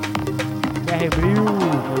 BR Brew,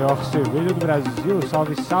 melhor cerveja do Brasil,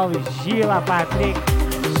 salve, salve, Gila, Patrick,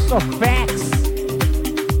 Sofex,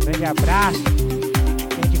 grande abraço.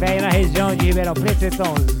 Aí na região de Ribeirão Preto,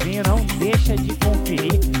 Sertãozinho, não deixa de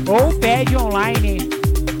conferir ou pede online,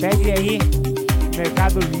 pede aí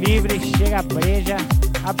Mercado Livre, chega a breja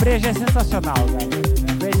é sensacional, galera,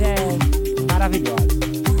 a breja é maravilhosa,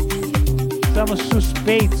 estamos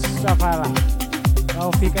suspeitos a falar,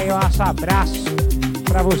 então fica aí o nosso abraço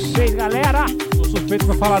pra vocês, galera. Sou suspeito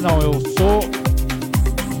pra falar não, eu sou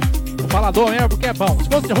falador mesmo, porque é bom. Se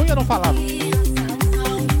fosse ruim, eu não falava.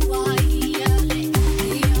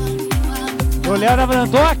 O Léo tá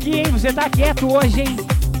falando, tô aqui, hein? Você tá quieto hoje, hein?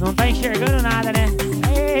 Não tá enxergando nada, né?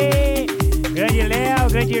 Ei, grande Léo,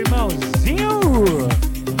 grande irmãozinho.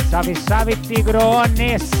 Salve, salve,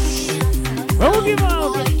 tigrones. Vamos que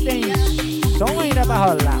vamos, que tem som ainda pra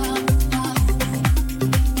rolar.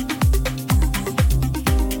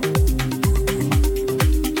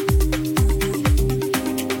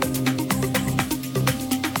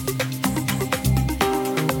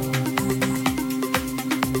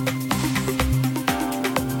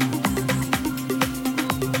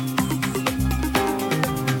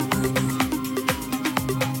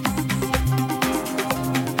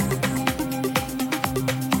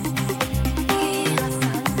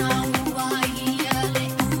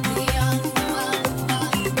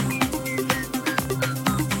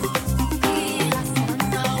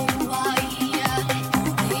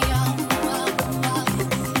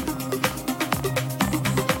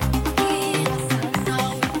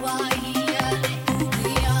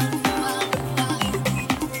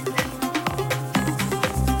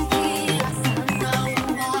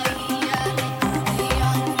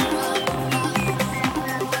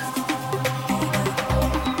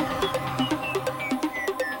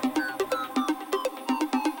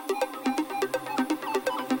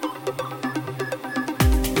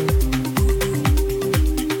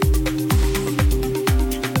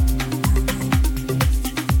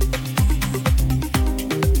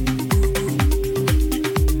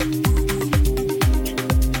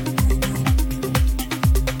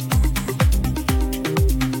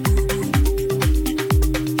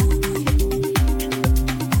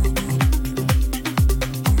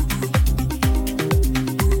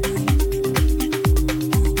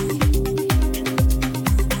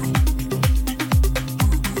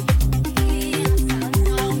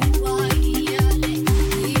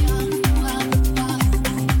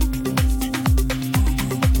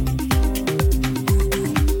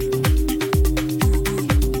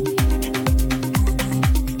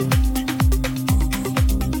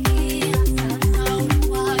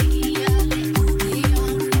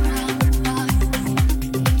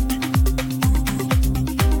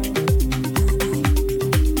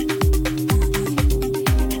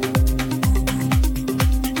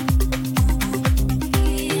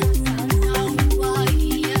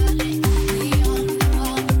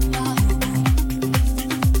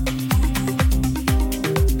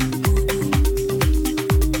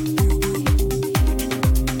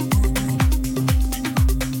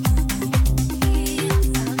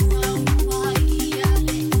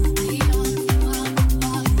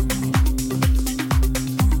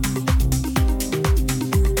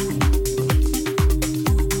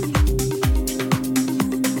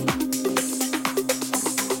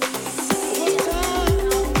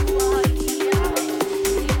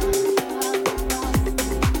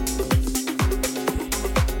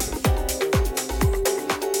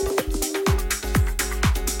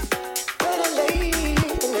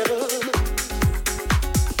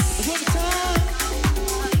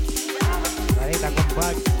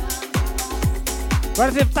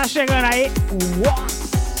 Agora você tá chegando aí.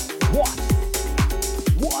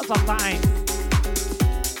 What's a time?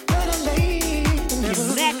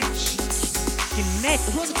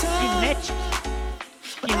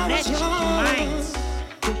 Kinetic Minds.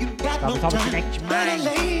 Salve, Kinetic Minds.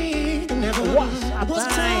 What's a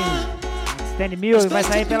time? Stand Music vai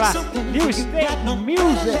sair pela New State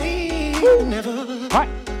Music. Vai.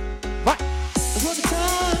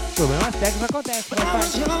 Problemas técnicos acontecem,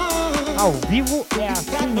 mas ao vivo é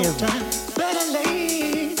assim mesmo.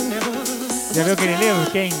 Já viu aquele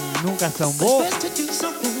livro? Quem nunca sambou?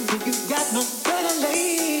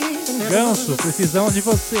 Ganso, precisamos de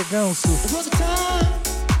você, Ganso.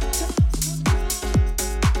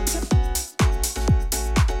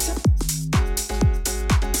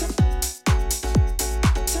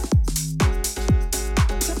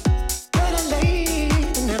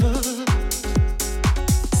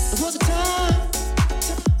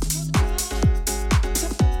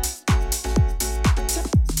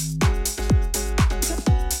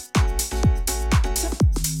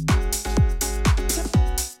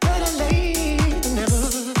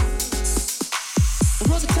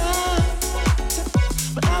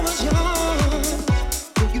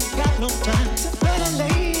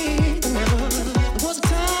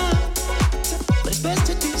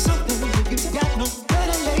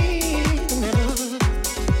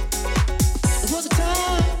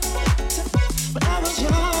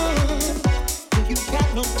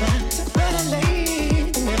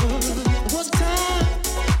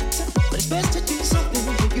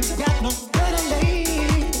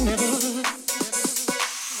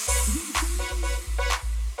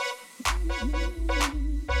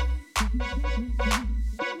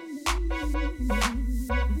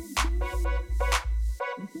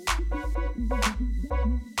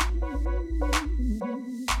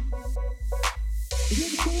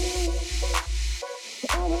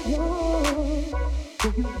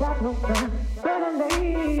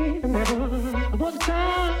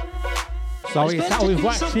 Salve, salve,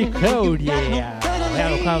 Voxicode!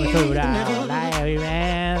 Welcome to Brown Live,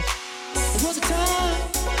 man!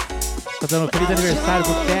 Tô dando feliz aniversário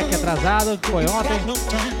pro Tec atrasado, que foi ontem.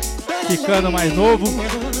 Ficando mais novo.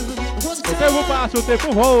 O tempo passa, o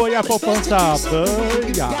tempo voa e a poupança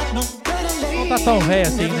banha. Não tá tão velho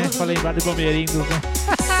assim, né? Pra lembrar de Bomeirinho, né?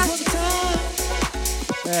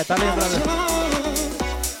 É, tá lembrando.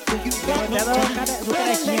 Até do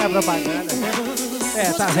carequinha a propaganda.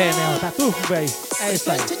 É, tá velho mesmo, tá tudo velho. É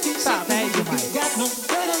isso aí. Tá velho demais.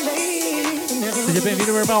 Seja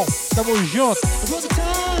bem-vindo, meu irmão. Tamo junto.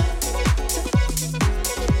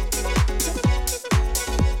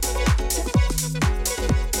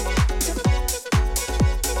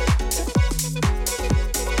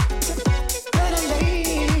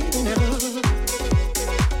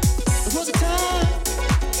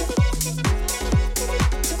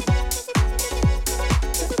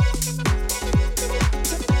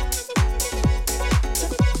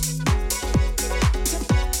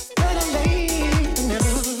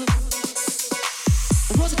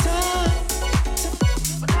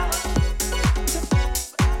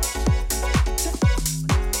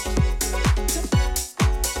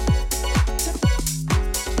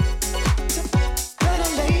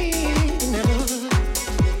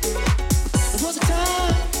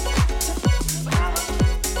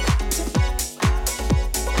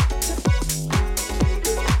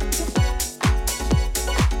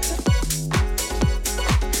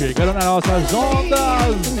 Chegando nas nossas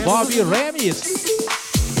ondas, Bob Remis,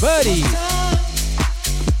 Buddy.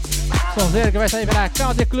 Sonzeiro que vai sair pela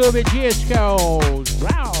Country Club Disco.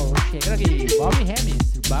 Chegando aqui, Bob Remis,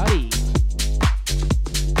 Buddy.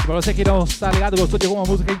 E pra você que não está ligado, gostou de alguma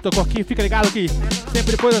música que a gente tocou aqui, fica ligado que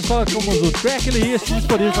sempre depois nós colocamos o tracklist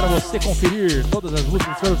disponível para você conferir todas as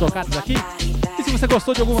músicas que foram tocadas aqui. E se você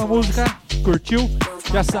gostou de alguma música, curtiu,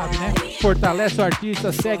 já sabe, né? Fortalece o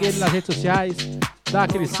artista, segue ele nas redes sociais. Dá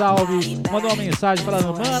aquele salve, manda uma mensagem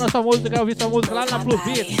falando: mano, essa música, eu ouvi essa música lá na Blue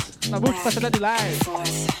Beats, na Multifacted Live.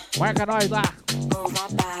 Marca nós lá.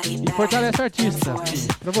 E fortalece o artista.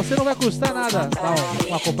 Pra você não vai custar nada dar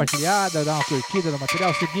uma compartilhada, dar uma curtida no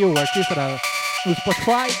material, seguir o artista no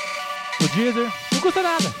Spotify, no Deezer. Não custa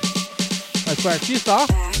nada. Mas pro artista, ó,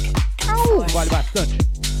 vale bastante.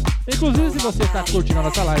 Inclusive, se você tá curtindo a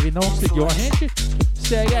nossa live e não seguiu a gente,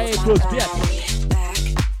 segue aí Blue Beats.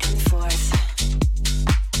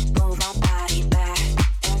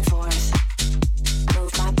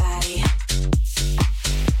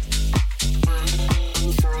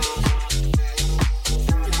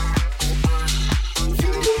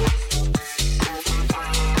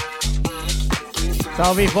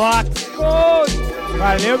 Salve, Vox!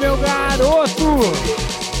 Valeu, meu garoto!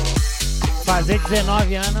 Fazer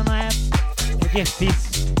 19 anos não é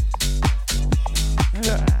difícil.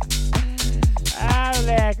 Ah,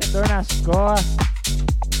 moleque, dor nas costas.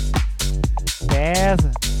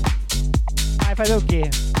 Pesa. Vai fazer o quê?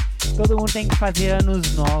 Todo mundo tem que fazer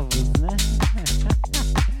anos novos, né?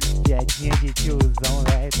 Piadinha de tiozão,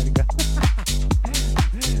 velho, tá ligado?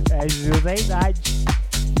 É jus a idade.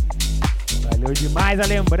 Valeu demais a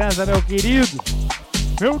lembrança, meu querido.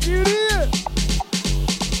 Meu querido.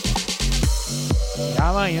 E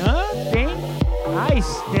amanhã tem a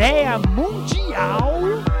estreia mundial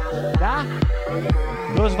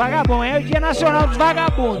dos vagabundos. É o Dia Nacional dos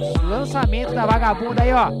Vagabundos. Lançamento da vagabunda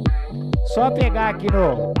aí, ó. Só pegar aqui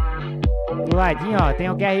do ladinho, ó. Tem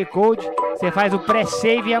o QR Code. Você faz o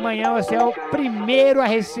pré-save e amanhã você é o primeiro a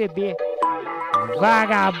receber.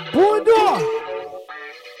 Vagabundo!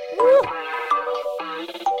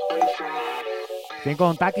 Sem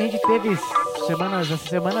contar que a gente teve essas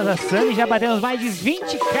semanas a Sunny, já batemos mais de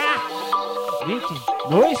 20k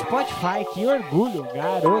no Spotify, que orgulho,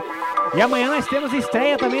 garoto. E amanhã nós temos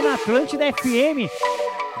estreia também na Atlântida FM,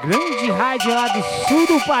 grande rádio lá do sul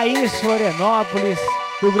do país, Florianópolis,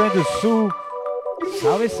 Rio Grande do Sul.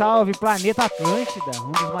 Salve, salve, Planeta Atlântida,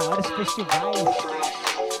 um dos maiores festivais.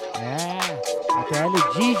 ATL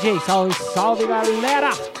DJ, salve, salve,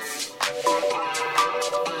 galera.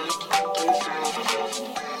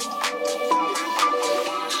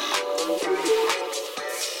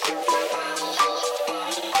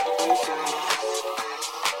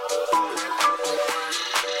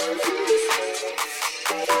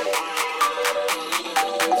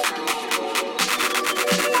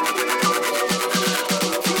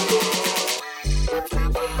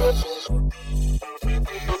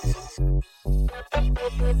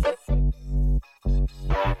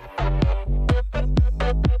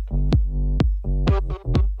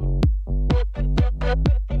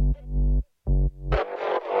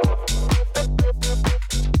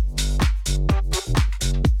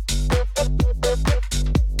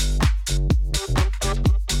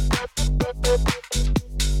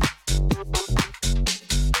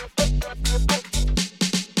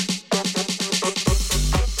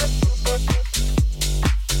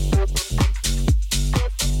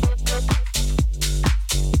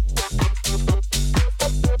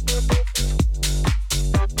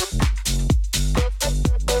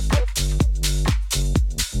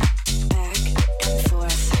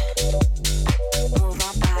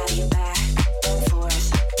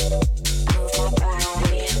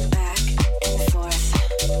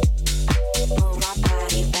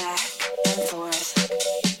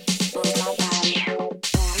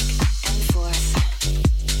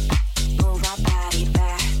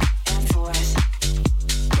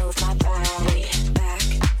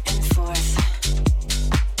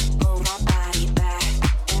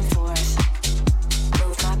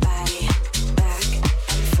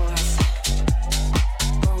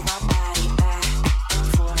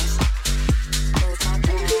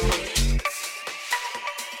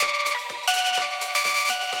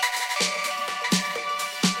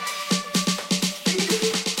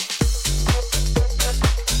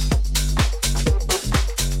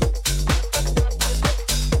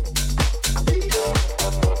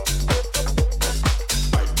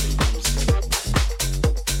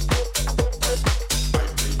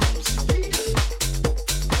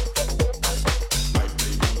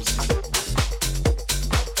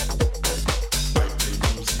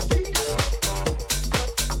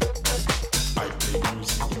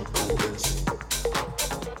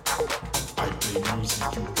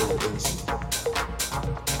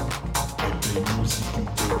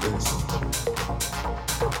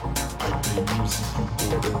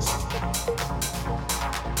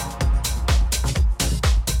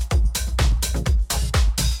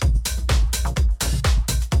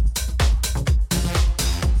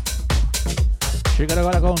 Chegando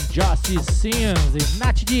agora com Josie Sims e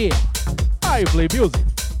Nat D. I Play Music.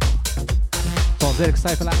 Sonzeiro que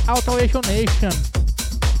sai pela Automation Nation.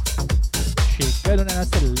 Chegando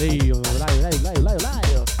nessa leio.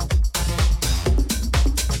 Laio.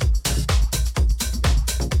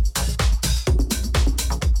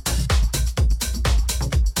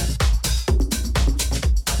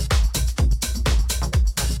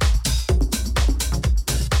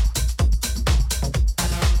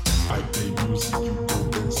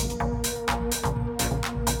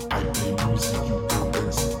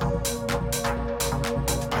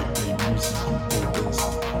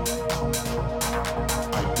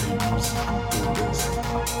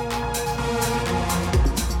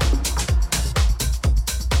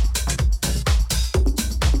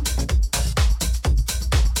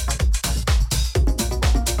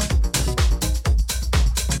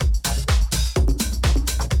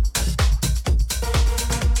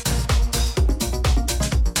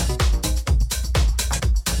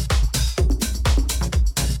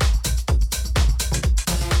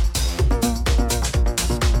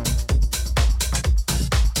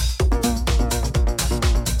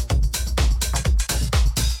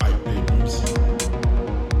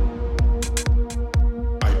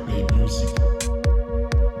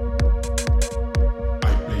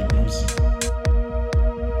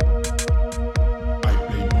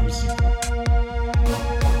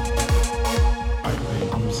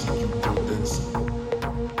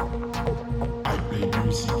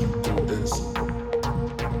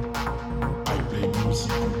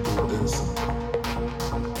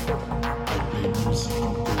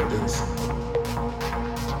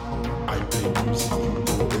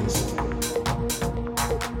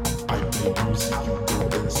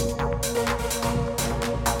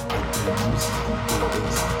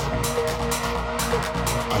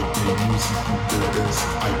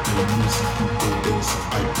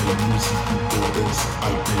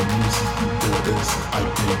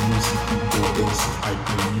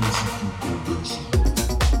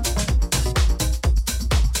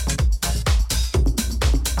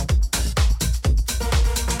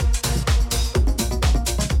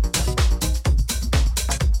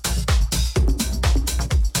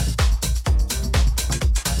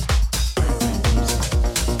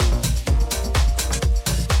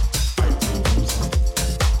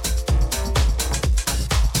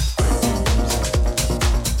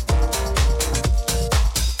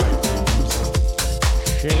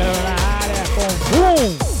 Chegando na área com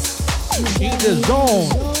Boom in the Zone,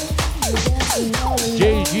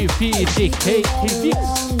 JGP DK Remix.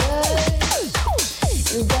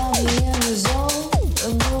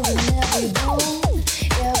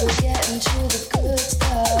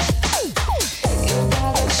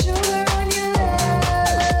 Sugar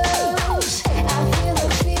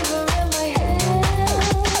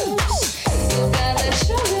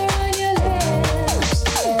on your lips.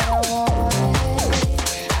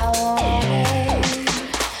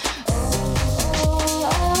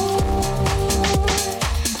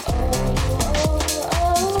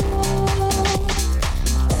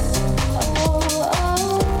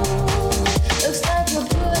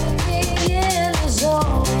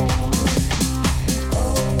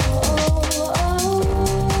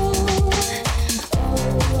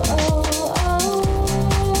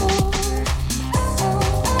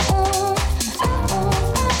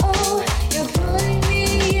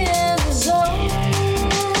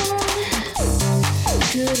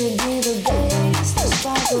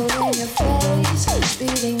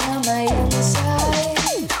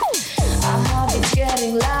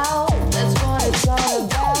 getting loud. That's what it's all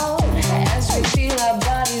about. As we feel our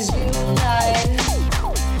bodies unite.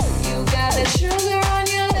 You got that sugar on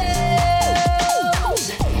your lips.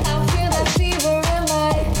 I feel that fever in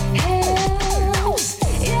my hands.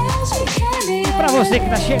 Yes, we can be. E pra você que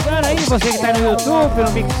tá chegando aí, você que tá no YouTube,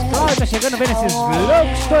 no Mixcloud, tá chegando vendo esses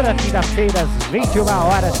loucos toda quinta-feira às 21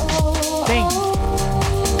 horas. Tem.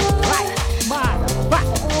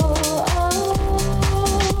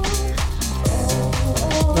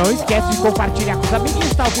 Não esquece de compartilhar com os amiguinhos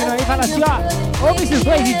que tá ouvindo aí. Fala assim, ó, ouve esses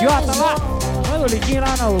dois idiotas lá. Manda o link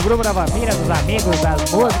lá no grupo da família, dos amigos, das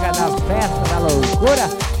músicas, da festa, da loucura.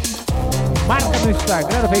 Marca no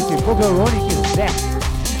Instagram, no Facebook, ou onde quiser.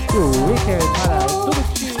 Twitter, para tudo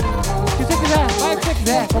que você quiser, vai o que você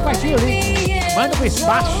quiser. Compartilha o link, manda pro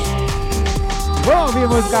espaço. Vamos ouvir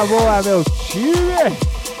música boa, meu time.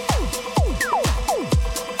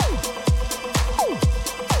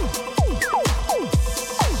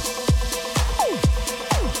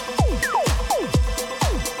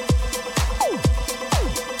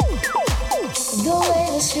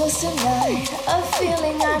 Tonight, a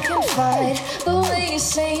feeling I can fight. The way you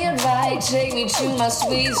say it right, take me to my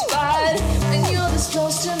sweet spot. When you're this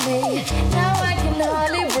close to me, now I can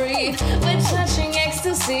hardly breathe. We're touching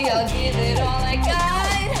ecstasy, I'll give it all I got.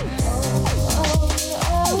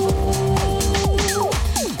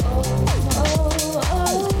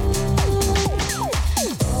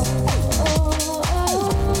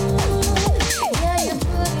 Yeah, you're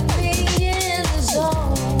putting me in the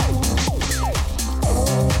zone.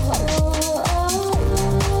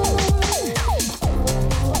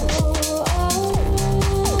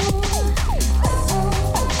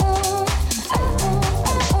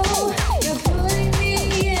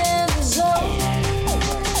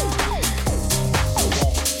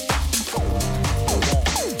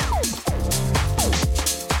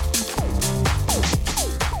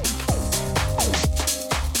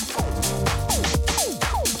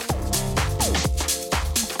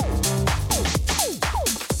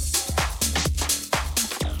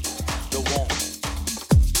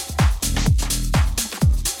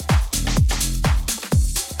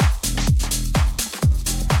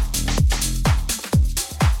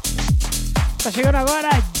 Tá chegando agora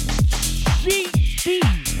JT,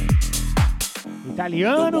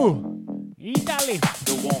 italiano, Italy,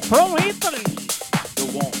 from Italy,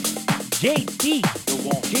 JT,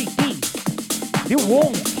 The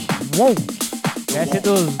Wonk, essa é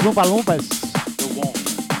dos Lumpa Lumpas,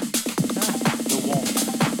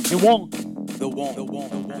 The Wonk,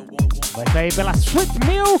 vai sair pela Sweet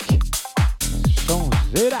Milk,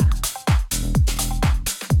 sonzeira,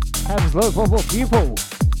 have slow for people.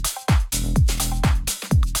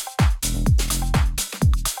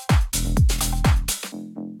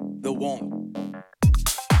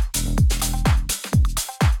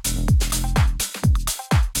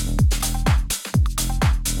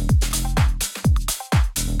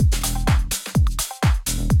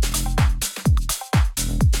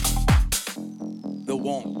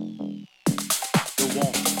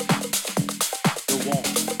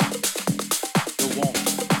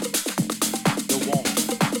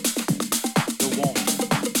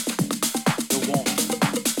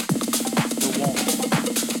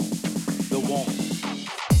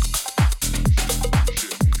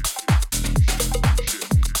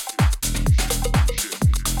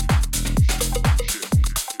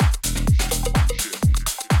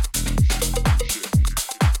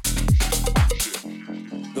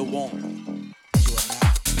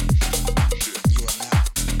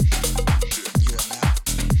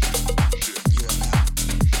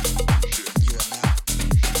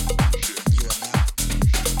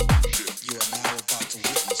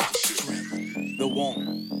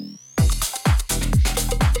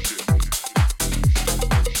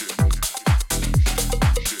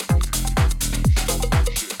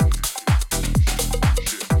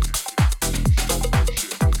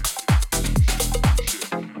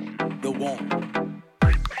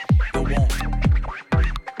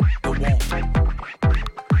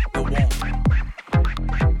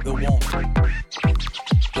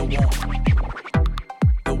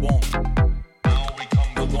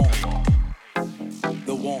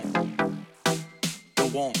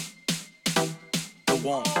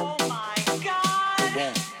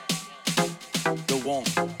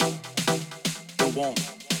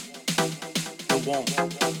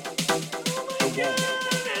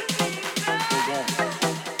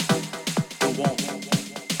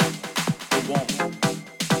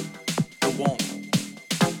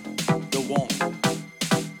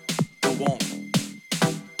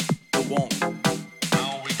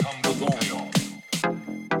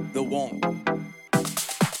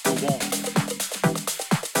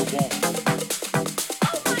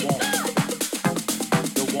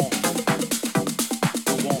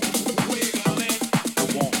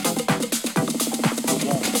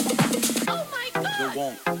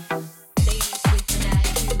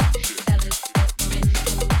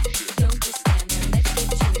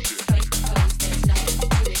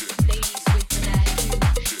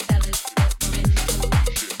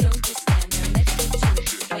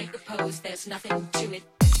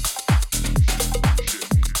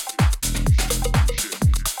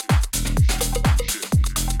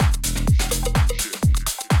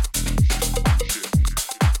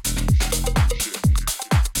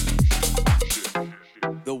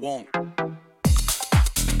 won't.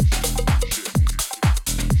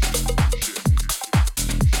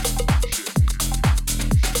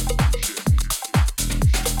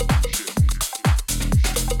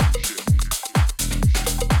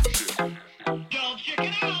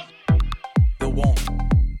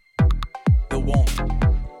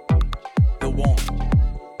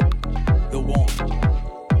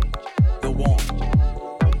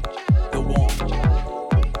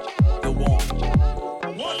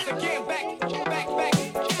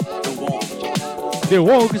 The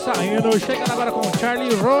Wong saindo, chegando agora com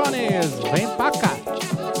Charlie Rones, vem pra cá.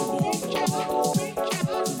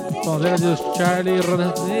 Sonzeira de Charlie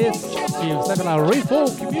Rones, que está pela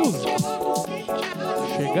Folk Music.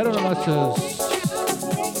 Chegando nas nossas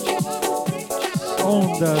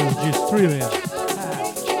ondas de streaming.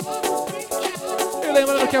 E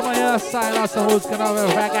lembrando que amanhã sai nossa música nova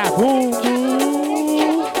Vagabundo.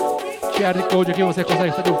 QR Code aqui você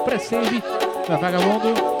consegue fazer o pré-save da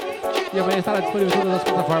Vagabundo. E amanhã estará disponível em todas as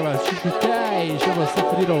plataformas digitais para você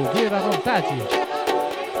poder ouvir à vontade.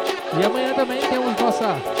 E amanhã também temos nosso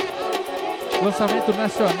lançamento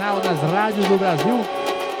nacional nas rádios do Brasil.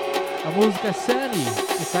 A música Sunny,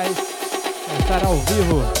 que estará ao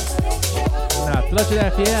vivo na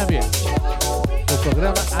Atlântida FM, no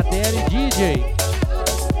programa ATL DJ.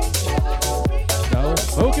 Então,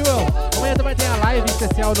 vamos que vamos. Amanhã também tem a live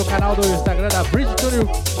especial no canal do Instagram da Bridge Tunnel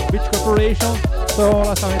Beach Corporation, com o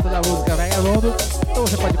lançamento da música Vagabundo. Então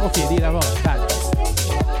você pode conferir à vontade.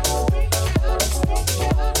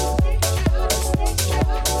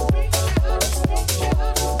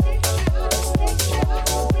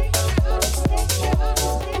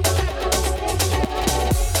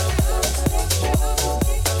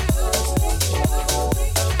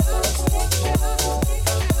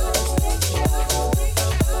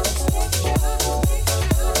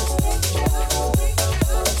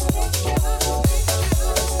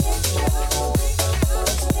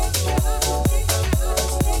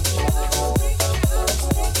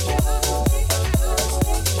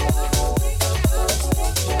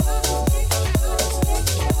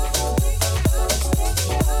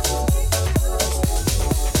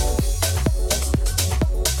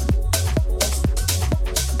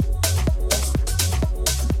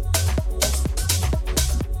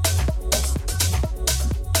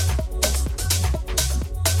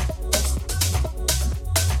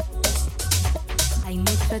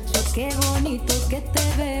 Qué bonito que te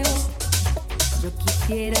veo. Yo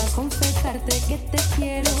quisiera confesarte que te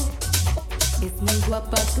quiero. Es muy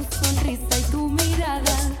guapa tu sonrisa y tu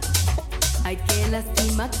mirada. Ay, qué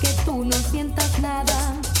lástima que tú no sientas nada.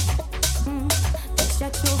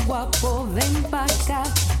 Muchacho guapo, ven pa' acá.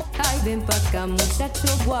 Ay, ven pa' acá,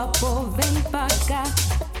 muchacho guapo, ven pa' acá.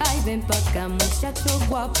 Ay, ven pa' acá, muchacho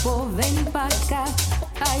guapo, ven pa' acá.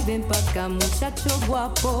 Ay, ven pa' acá, muchacho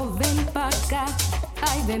guapo, ven pa' acá.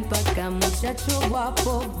 Ay, ven pa' acá, muchacho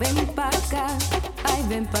guapo, ven pa' acá. Ay,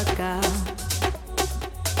 ven pa' acá.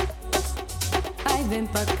 Ay, ven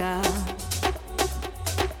pa' acá.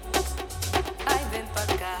 Ay, ven pa'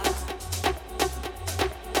 acá.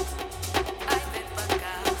 Ay, ven pa'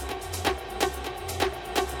 acá. Ay, ven pa' acá.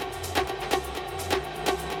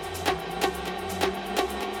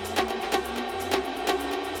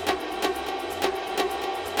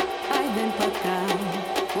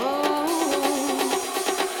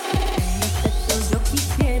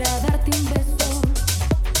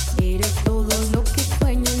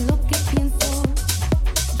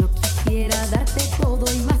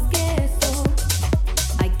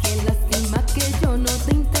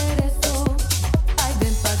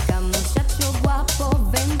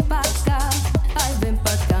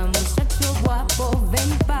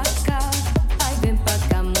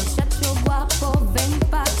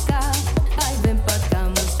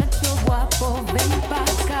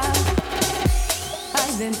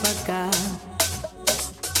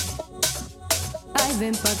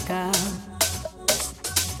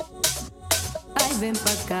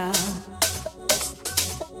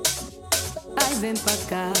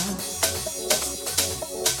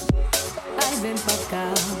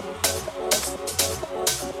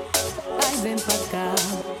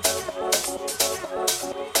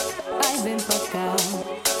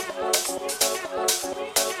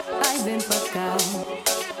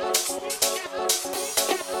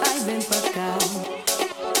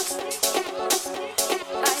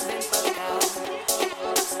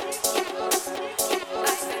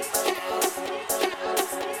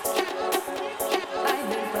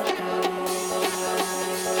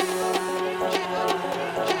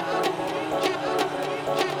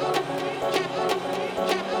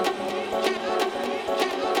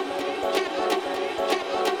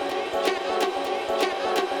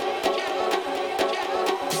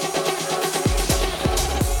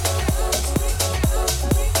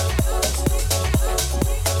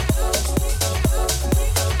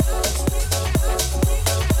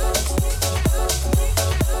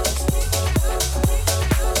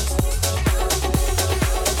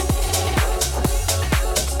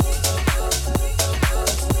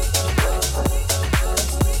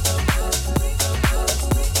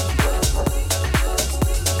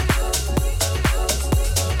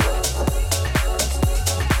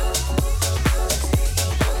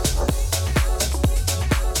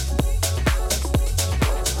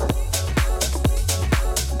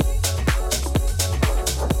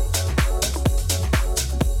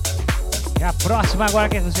 E a próxima agora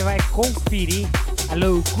que você vai conferir a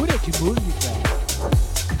loucura de música.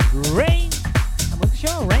 Rain. A música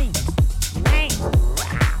chama Rain. Rain.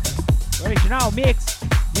 Original mix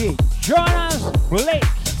de Jonas Blake.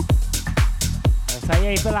 Vai sair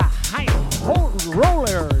aí pela High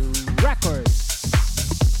Roller Records.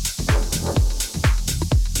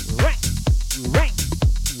 Rain. Rain.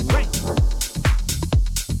 Rain.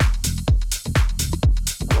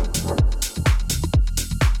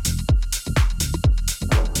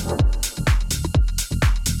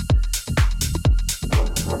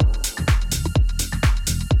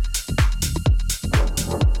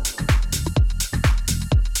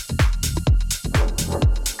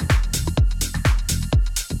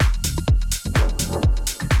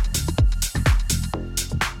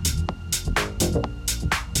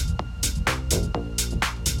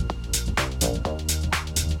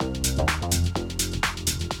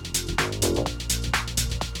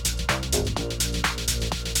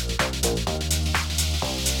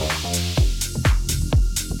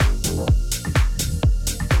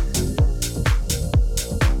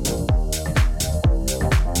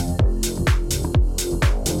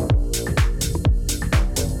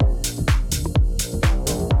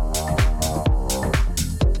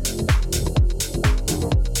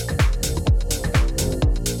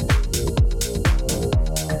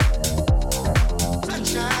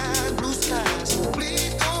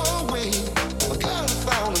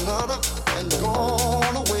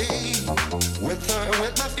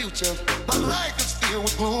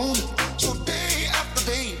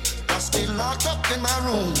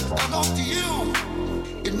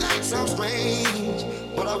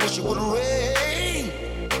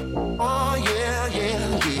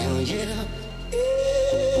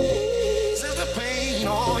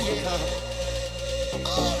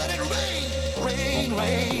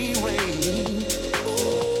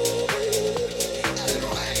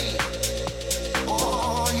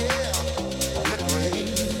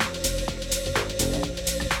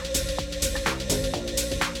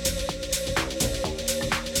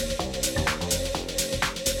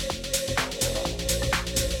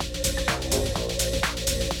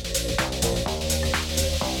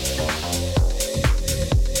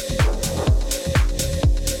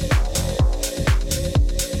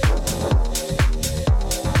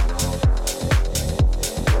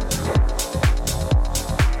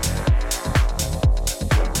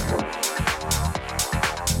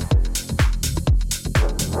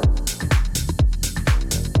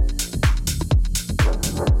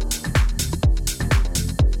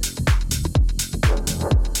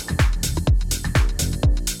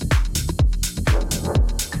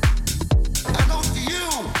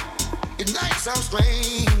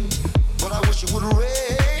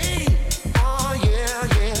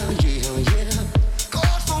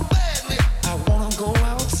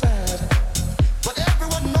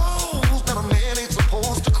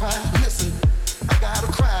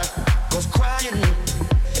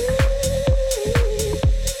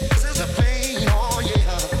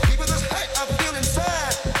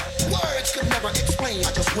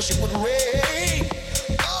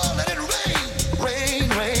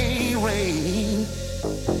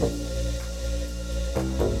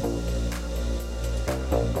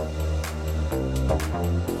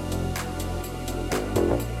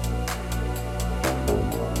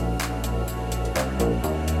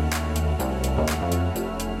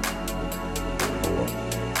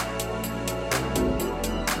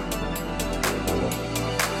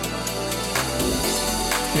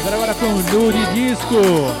 Chegando agora com o Nuri Disco.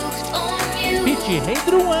 Hit Rei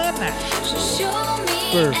Druana.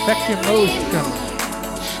 Perfect Motion.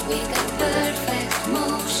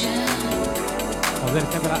 Fazendo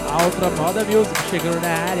câmera Ultra Moda Music chegando na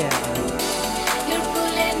área.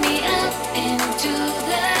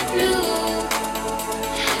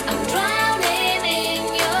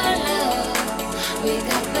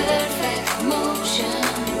 Perfect motion.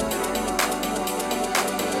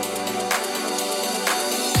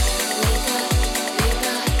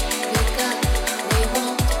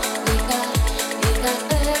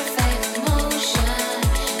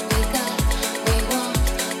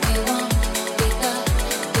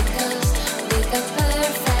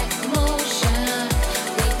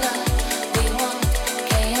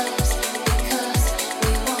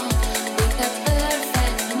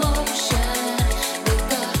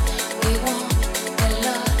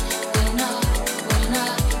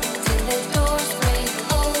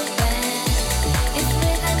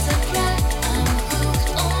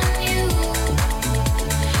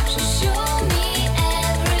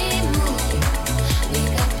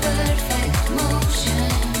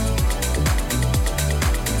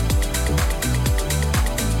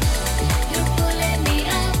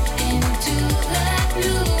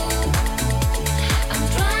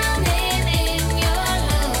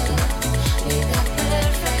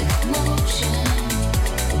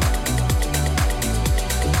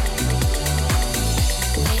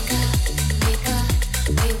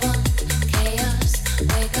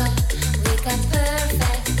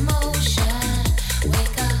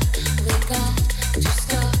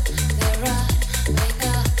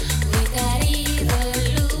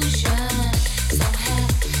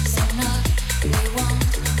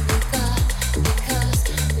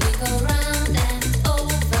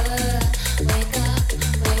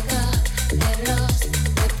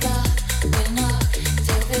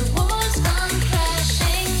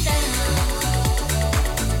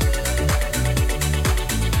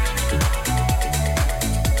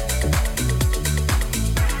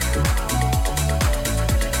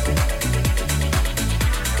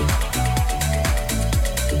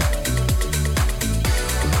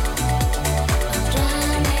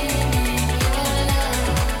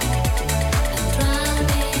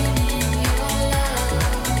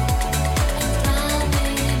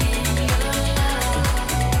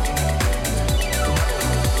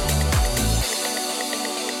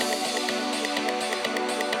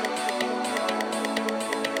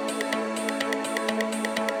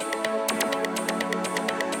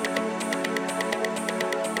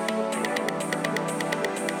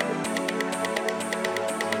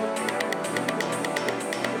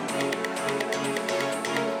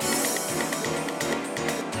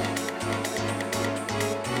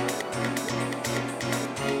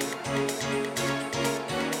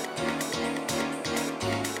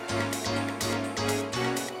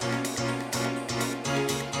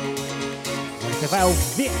 Você vai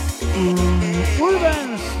ouvir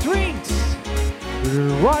Urban Strings,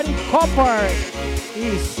 Roddy Copper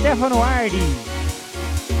e Stefano Hardy.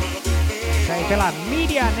 Tá aí pela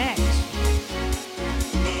MediaNet.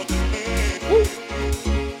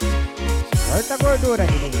 Corta a gordura,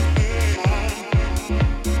 menino.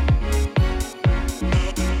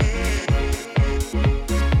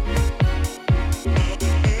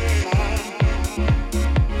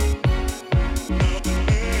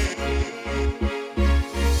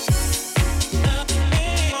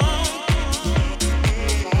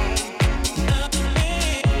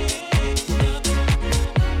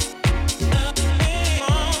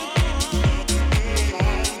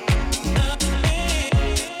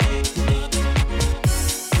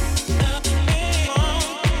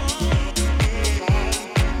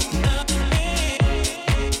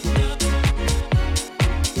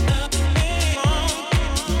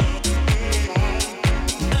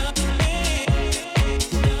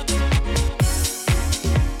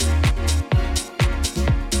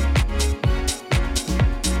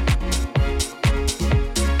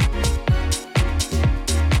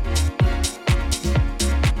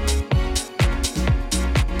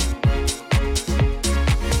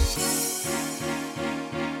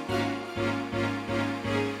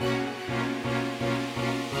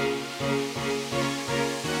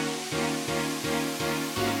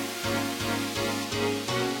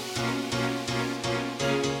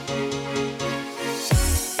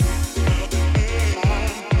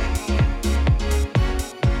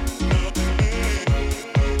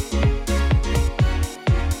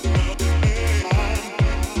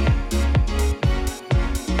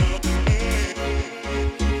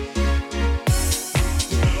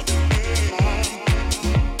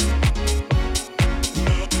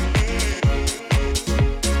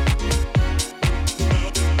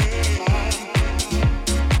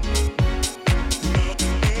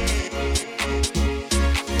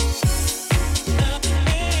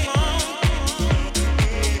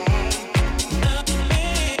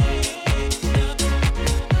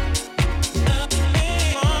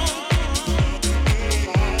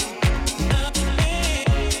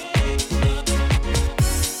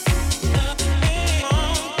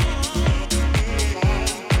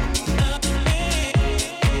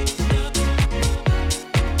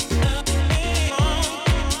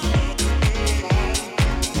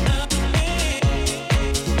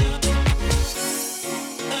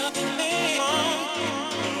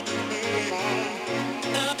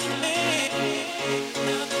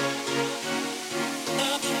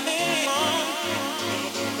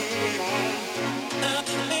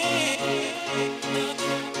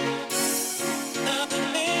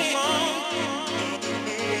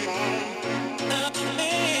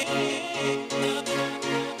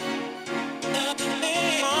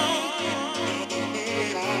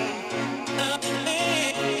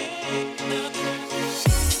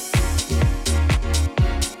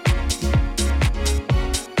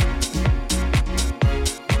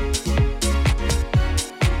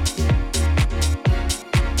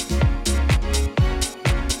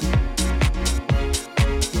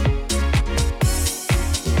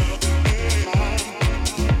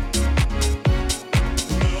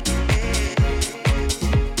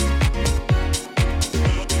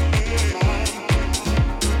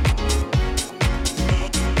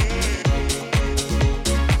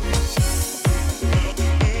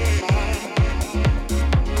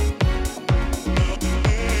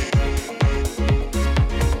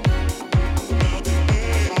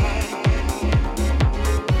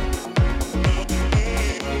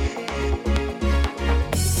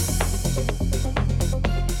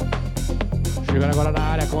 Chegando agora na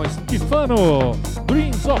área com Stefano,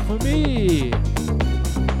 Dreams of Me.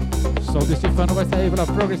 O som do Stefano vai sair pela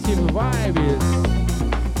Progressive Vibes.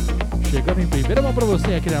 Chegando em primeira mão pra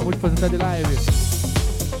você aqui na Multifacted Live.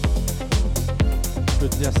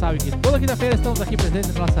 Todos já sabem que toda quinta-feira estamos aqui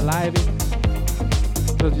presentes na nossa live.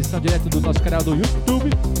 Transmissão direto do nosso canal do YouTube.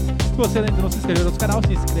 Se você ainda não se inscreveu no nosso canal,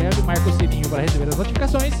 se inscreve, marca o sininho para receber as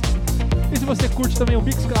notificações. E se você curte também o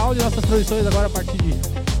Mixcloud, nossas transmissões agora a partir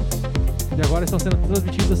de agora estão sendo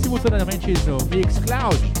transmitidas simultaneamente no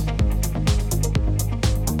Mixcloud.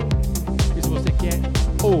 E se você quer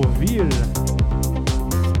ouvir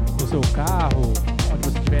no seu carro, onde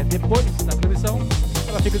você estiver depois da transmissão,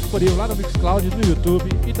 ela fica disponível lá no Mixcloud, no YouTube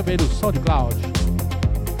e também no SoundCloud.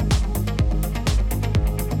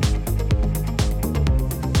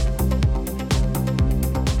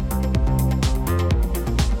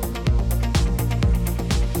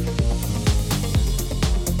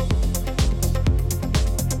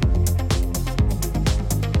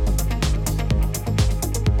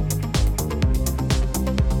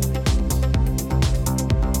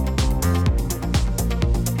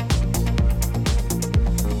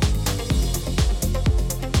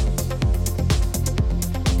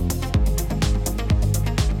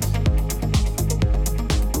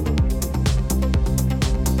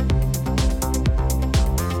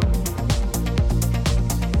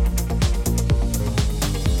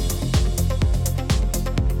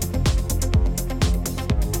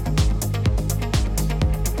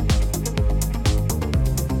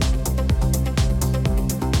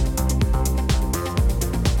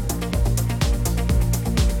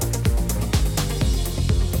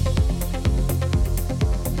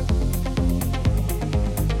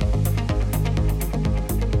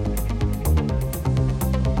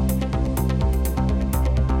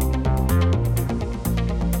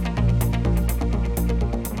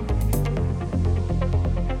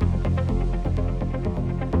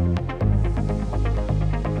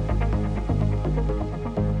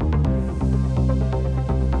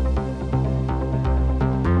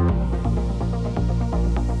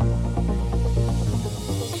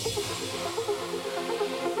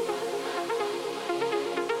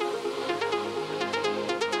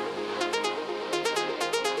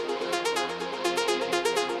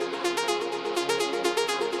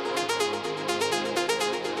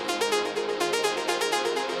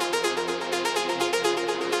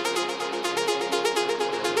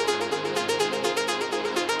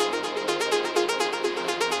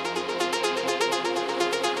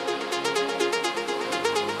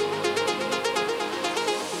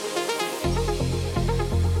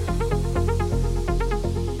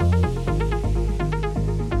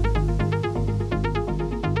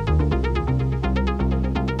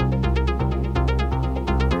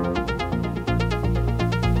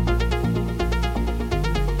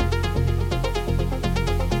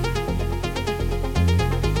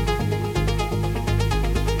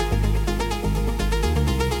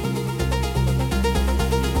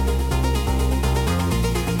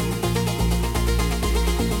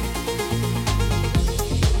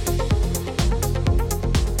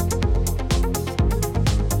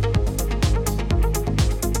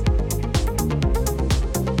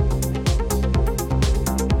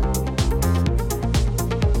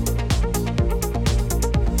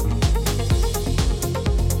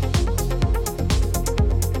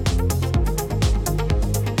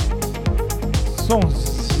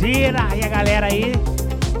 sexta-feira. E a galera aí,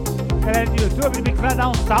 galera do YouTube, tem que dar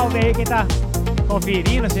um salve aí, quem tá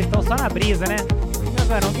conferindo, vocês estão só na brisa, né?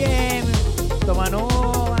 Jogando um game, tomando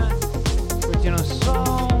uma, curtindo o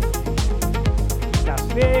som.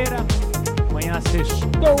 Quinta-feira, amanhã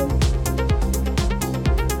sextou.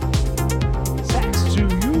 Sex to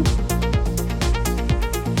you.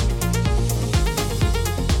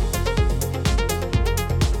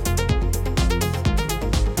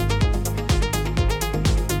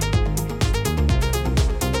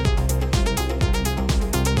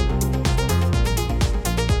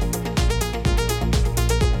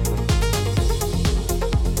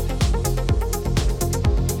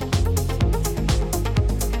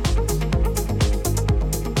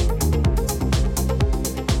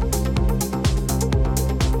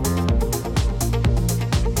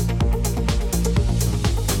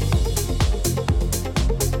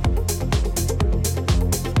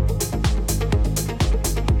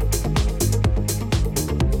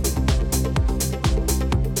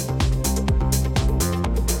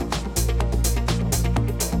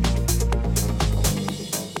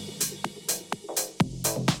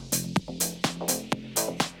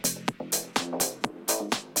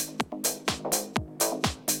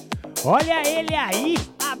 Olha ele aí,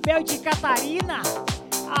 Abel de Catarina.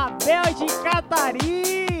 Abel de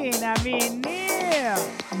Catarina, menino.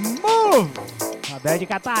 Move! Abel de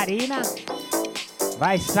Catarina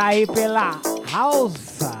vai sair pela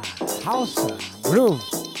House Groove.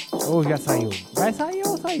 Ou já saiu? Vai sair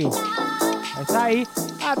ou saiu? Vai sair.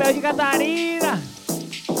 Abel de Catarina.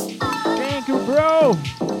 Thank you, bro.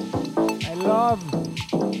 I love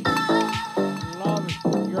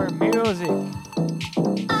your music.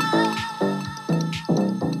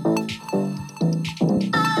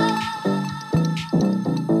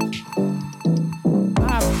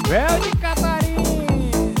 Abel de Catarina.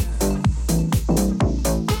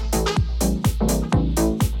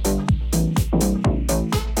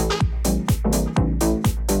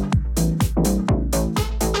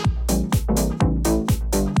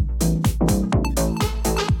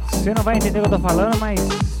 Você não vai entender o que eu tô falando, mas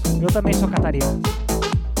eu também sou Catarina.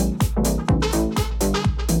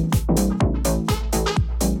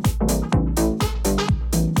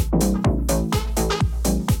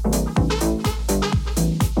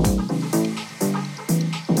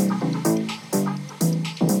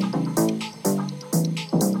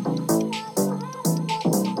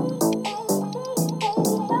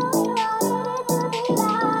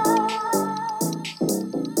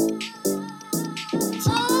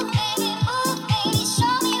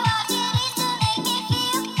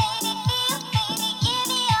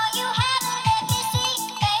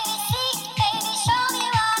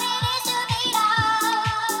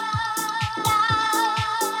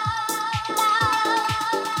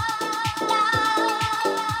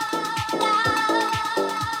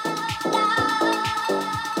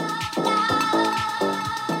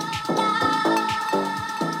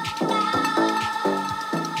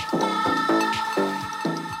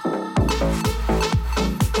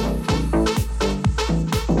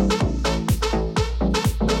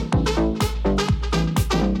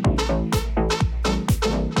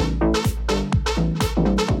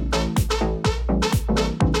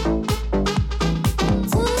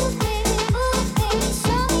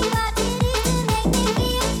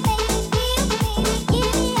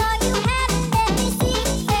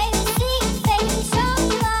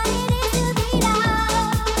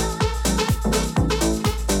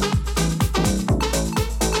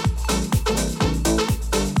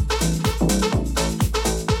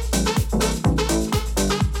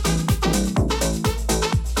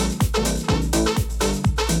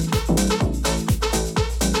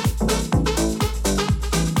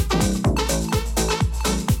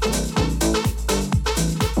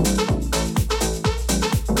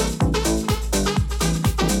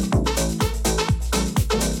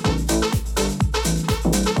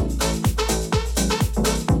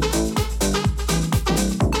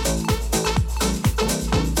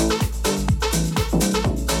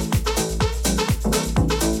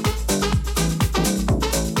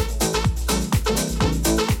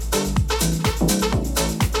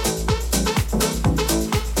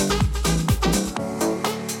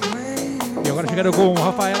 Chegando com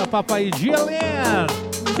Rafaela Papai de Helen,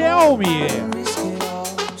 Tell Me.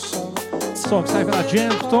 Som que sai pela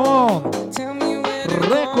Gemstone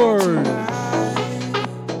Record.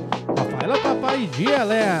 Rafaela Papai de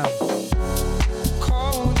Helen.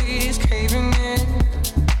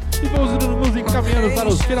 E vamos nos encaminhando para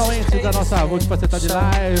os finalmente da nossa Multifacted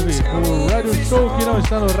Live, o Radio Show que não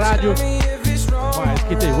está no rádio, mas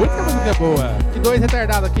que tem muita música boa. E dois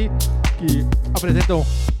retardados aqui que apresentam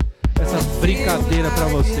essa brincadeira pra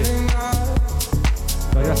você.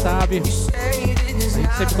 Então já sabe, a gente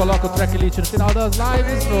sempre coloca o tracklist no final das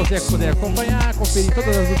lives pra você poder acompanhar, conferir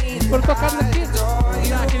todas as que foram tocadas aqui,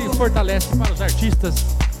 dar aquele fortalece para os artistas.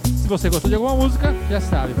 Se você gostou de alguma música, já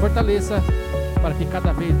sabe, fortaleça para que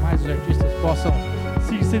cada vez mais os artistas possam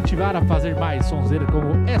se incentivar a fazer mais sonzeira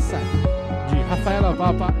como essa de Rafaela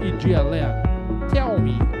Papa e Dia Lea. Tell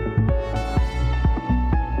Me.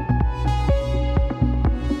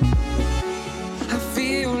 I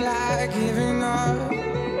feel like giving up.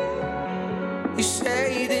 You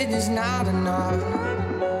say that it's not enough.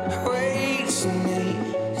 Waste me.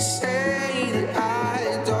 You say that I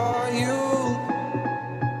adore you.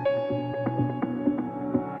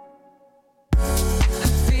 I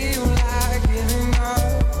feel like giving up.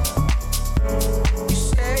 You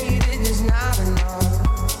say that it's not enough.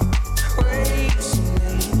 Waste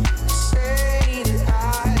me. You say that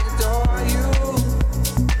I adore you.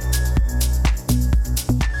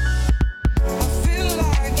 I feel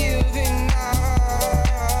like giving up.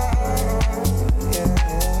 Yeah.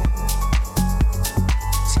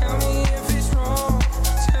 Tell me if it's wrong.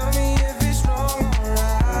 Tell me if it's wrong or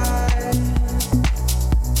right.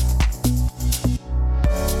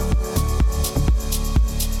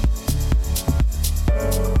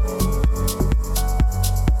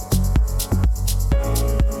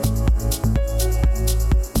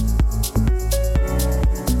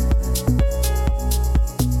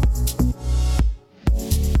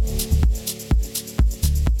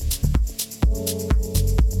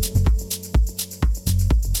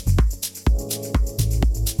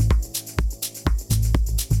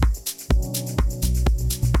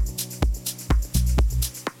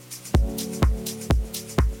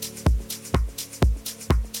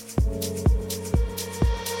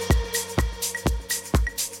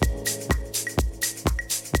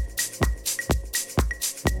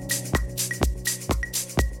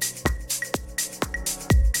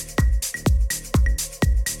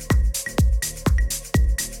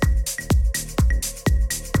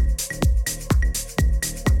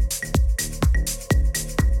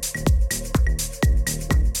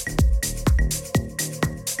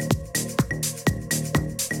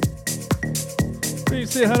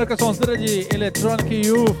 Encerrando com a sonzeira de Electronic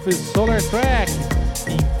Youth, Solar Track,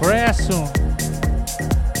 Impression.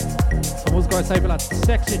 Essa música vai sair pela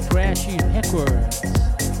Sexy Trash Records.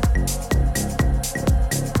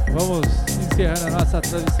 Vamos encerrando a nossa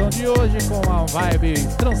transmissão de hoje com uma vibe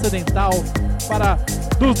transcendental para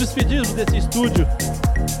nos despedirmos desse estúdio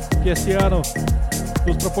que esse ano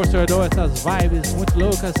nos proporcionou essas vibes muito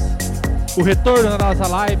loucas. O retorno da nossa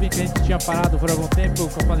live, que a gente tinha parado por algum tempo,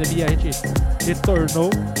 com a pandemia a gente retornou.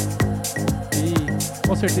 E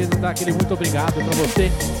com certeza dá aquele muito obrigado para você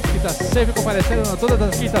que está sempre comparecendo todas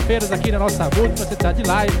as quinta-feiras aqui na nossa música, você está de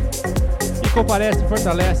live e comparece,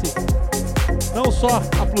 fortalece não só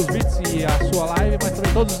a Plus Beats e a sua live, mas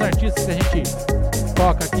também todos os artistas que a gente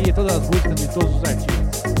toca aqui, todas as músicas de todos os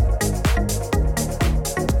artistas.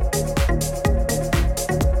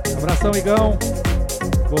 Abração, Igão.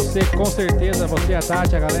 Você, com certeza, você, a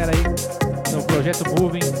Tati, a galera aí no Projeto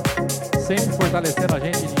Moving, sempre fortalecendo a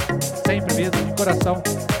gente, sempre mesmo, de coração.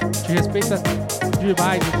 Te respeita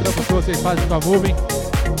demais o trampo que vocês fazem com a Moving.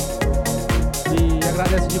 E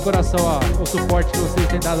agradece de coração o suporte que vocês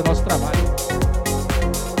têm dado ao nosso trabalho.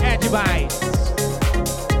 É demais!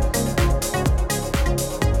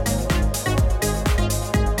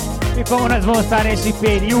 E como nós vamos estar nesse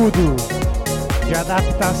período de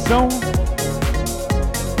adaptação,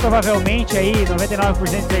 provavelmente aí, 99%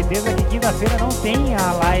 de certeza que quinta-feira não tem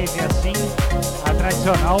a live assim, a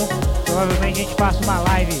tradicional. Provavelmente a gente faça uma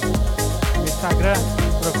live no Instagram,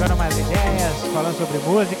 trocando umas ideias, falando sobre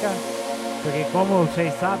música. Porque como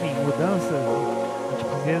vocês sabem, mudanças, a gente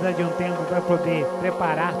precisa de um tempo para poder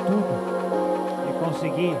preparar tudo e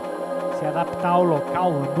conseguir se adaptar ao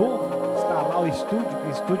local novo, instalar o estúdio, que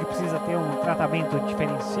o estúdio precisa ter um tratamento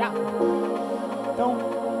diferenciado. Então,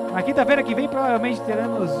 na quinta-feira que vem, provavelmente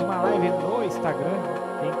teremos uma live no Instagram.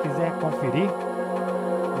 Quem quiser conferir.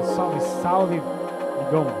 Um salve, salve,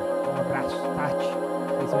 Igão. Um abraço, Tati.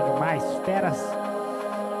 Vocês são demais, feras.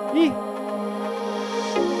 E,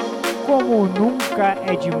 como nunca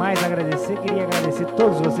é demais agradecer, queria agradecer a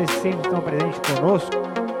todos vocês que sempre estão presentes conosco,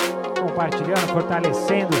 compartilhando,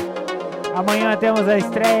 fortalecendo. Amanhã temos a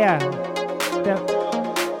estreia.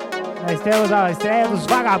 Nós temos a estreia dos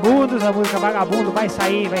Vagabundos, a música Vagabundo vai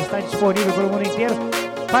sair, vai estar disponível para o mundo inteiro.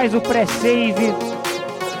 Faz o pré-save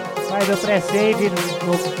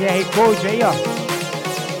no QR Code aí, ó,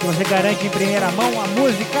 que você garante em primeira mão a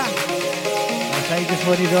música. Vai sair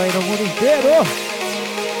disponível aí no mundo inteiro.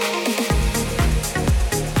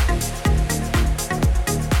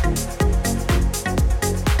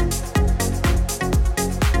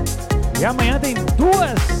 E amanhã tem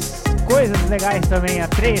duas coisas legais também.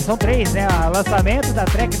 São três, né? O lançamento da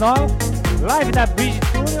track nova, live da Bridge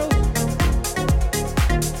Tunnels.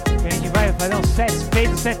 A gente vai fazer um set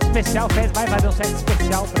especial. Vai fazer um set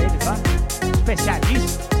especial pra eles lá.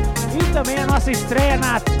 Especialista. E também a nossa estreia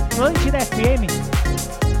na Atlântida FM.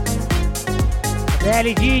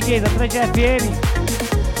 BL DJs, Atlântida FM.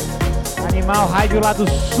 Animal rádio lá do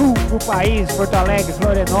sul do país, Porto Alegre,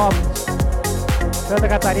 Florianópolis, Santa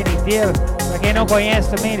Catarina inteira. Pra quem não conhece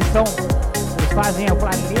também, eles fazem o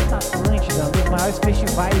Planeta Atlântida, um dos maiores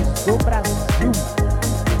festivais do Brasil.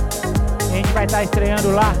 A gente vai estar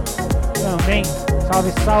estreando lá também.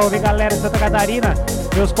 Salve, salve, galera de Santa Catarina,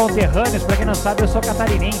 meus conterrâneos. Pra quem não sabe, eu sou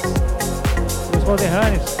catarinense. Meus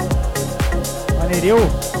conterrâneos, Maneireu,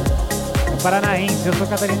 paranaense, eu sou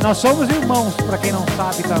catarinense. Nós somos irmãos, pra quem não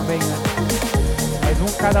sabe também, né?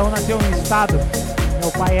 Mas cada um nasceu em um estado.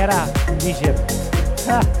 Meu pai era ligeiro.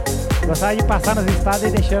 Gostava de passar nos estados e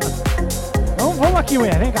deixando. Vamos aqui,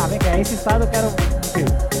 mulher, vem cá. Esse estado eu quero.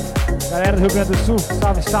 Galera do Rio Grande do Sul,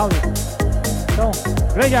 salve, salve. Então,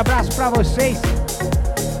 grande abraço pra vocês.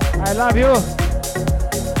 I love you.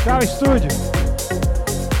 Tchau, estúdio.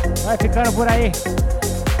 Vai ficando por aí.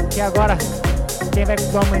 Que agora quem vai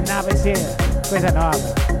dominar vai ser coisa nova.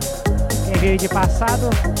 Quem veio de passado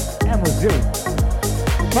é museu.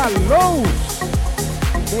 Falou!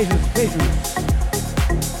 Beijos, beijos.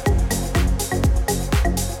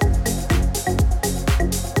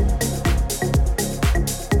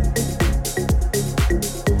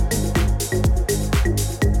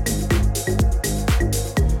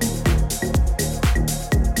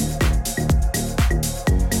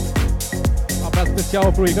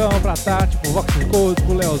 Especial pro Igão, pra Tati, pro Vox Code,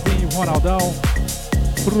 pro Leozinho, pro Ronaldão,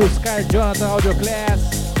 pro Scar Jonathan, Audioclass,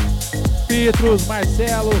 Petrus,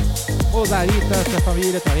 Marcelo, Osarita, sua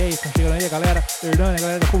família, tá aí, estão chegando aí, galera, Hernani, a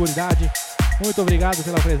galera da comunidade. Muito obrigado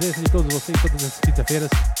pela presença de todos vocês, todas as quinta-feiras.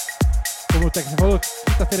 Como o técnico falou,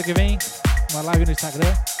 quinta-feira que vem, uma live no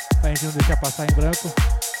Instagram, pra gente não deixar passar em branco,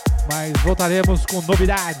 mas voltaremos com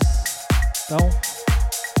novidades. Então,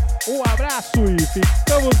 um abraço e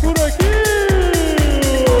ficamos por aqui!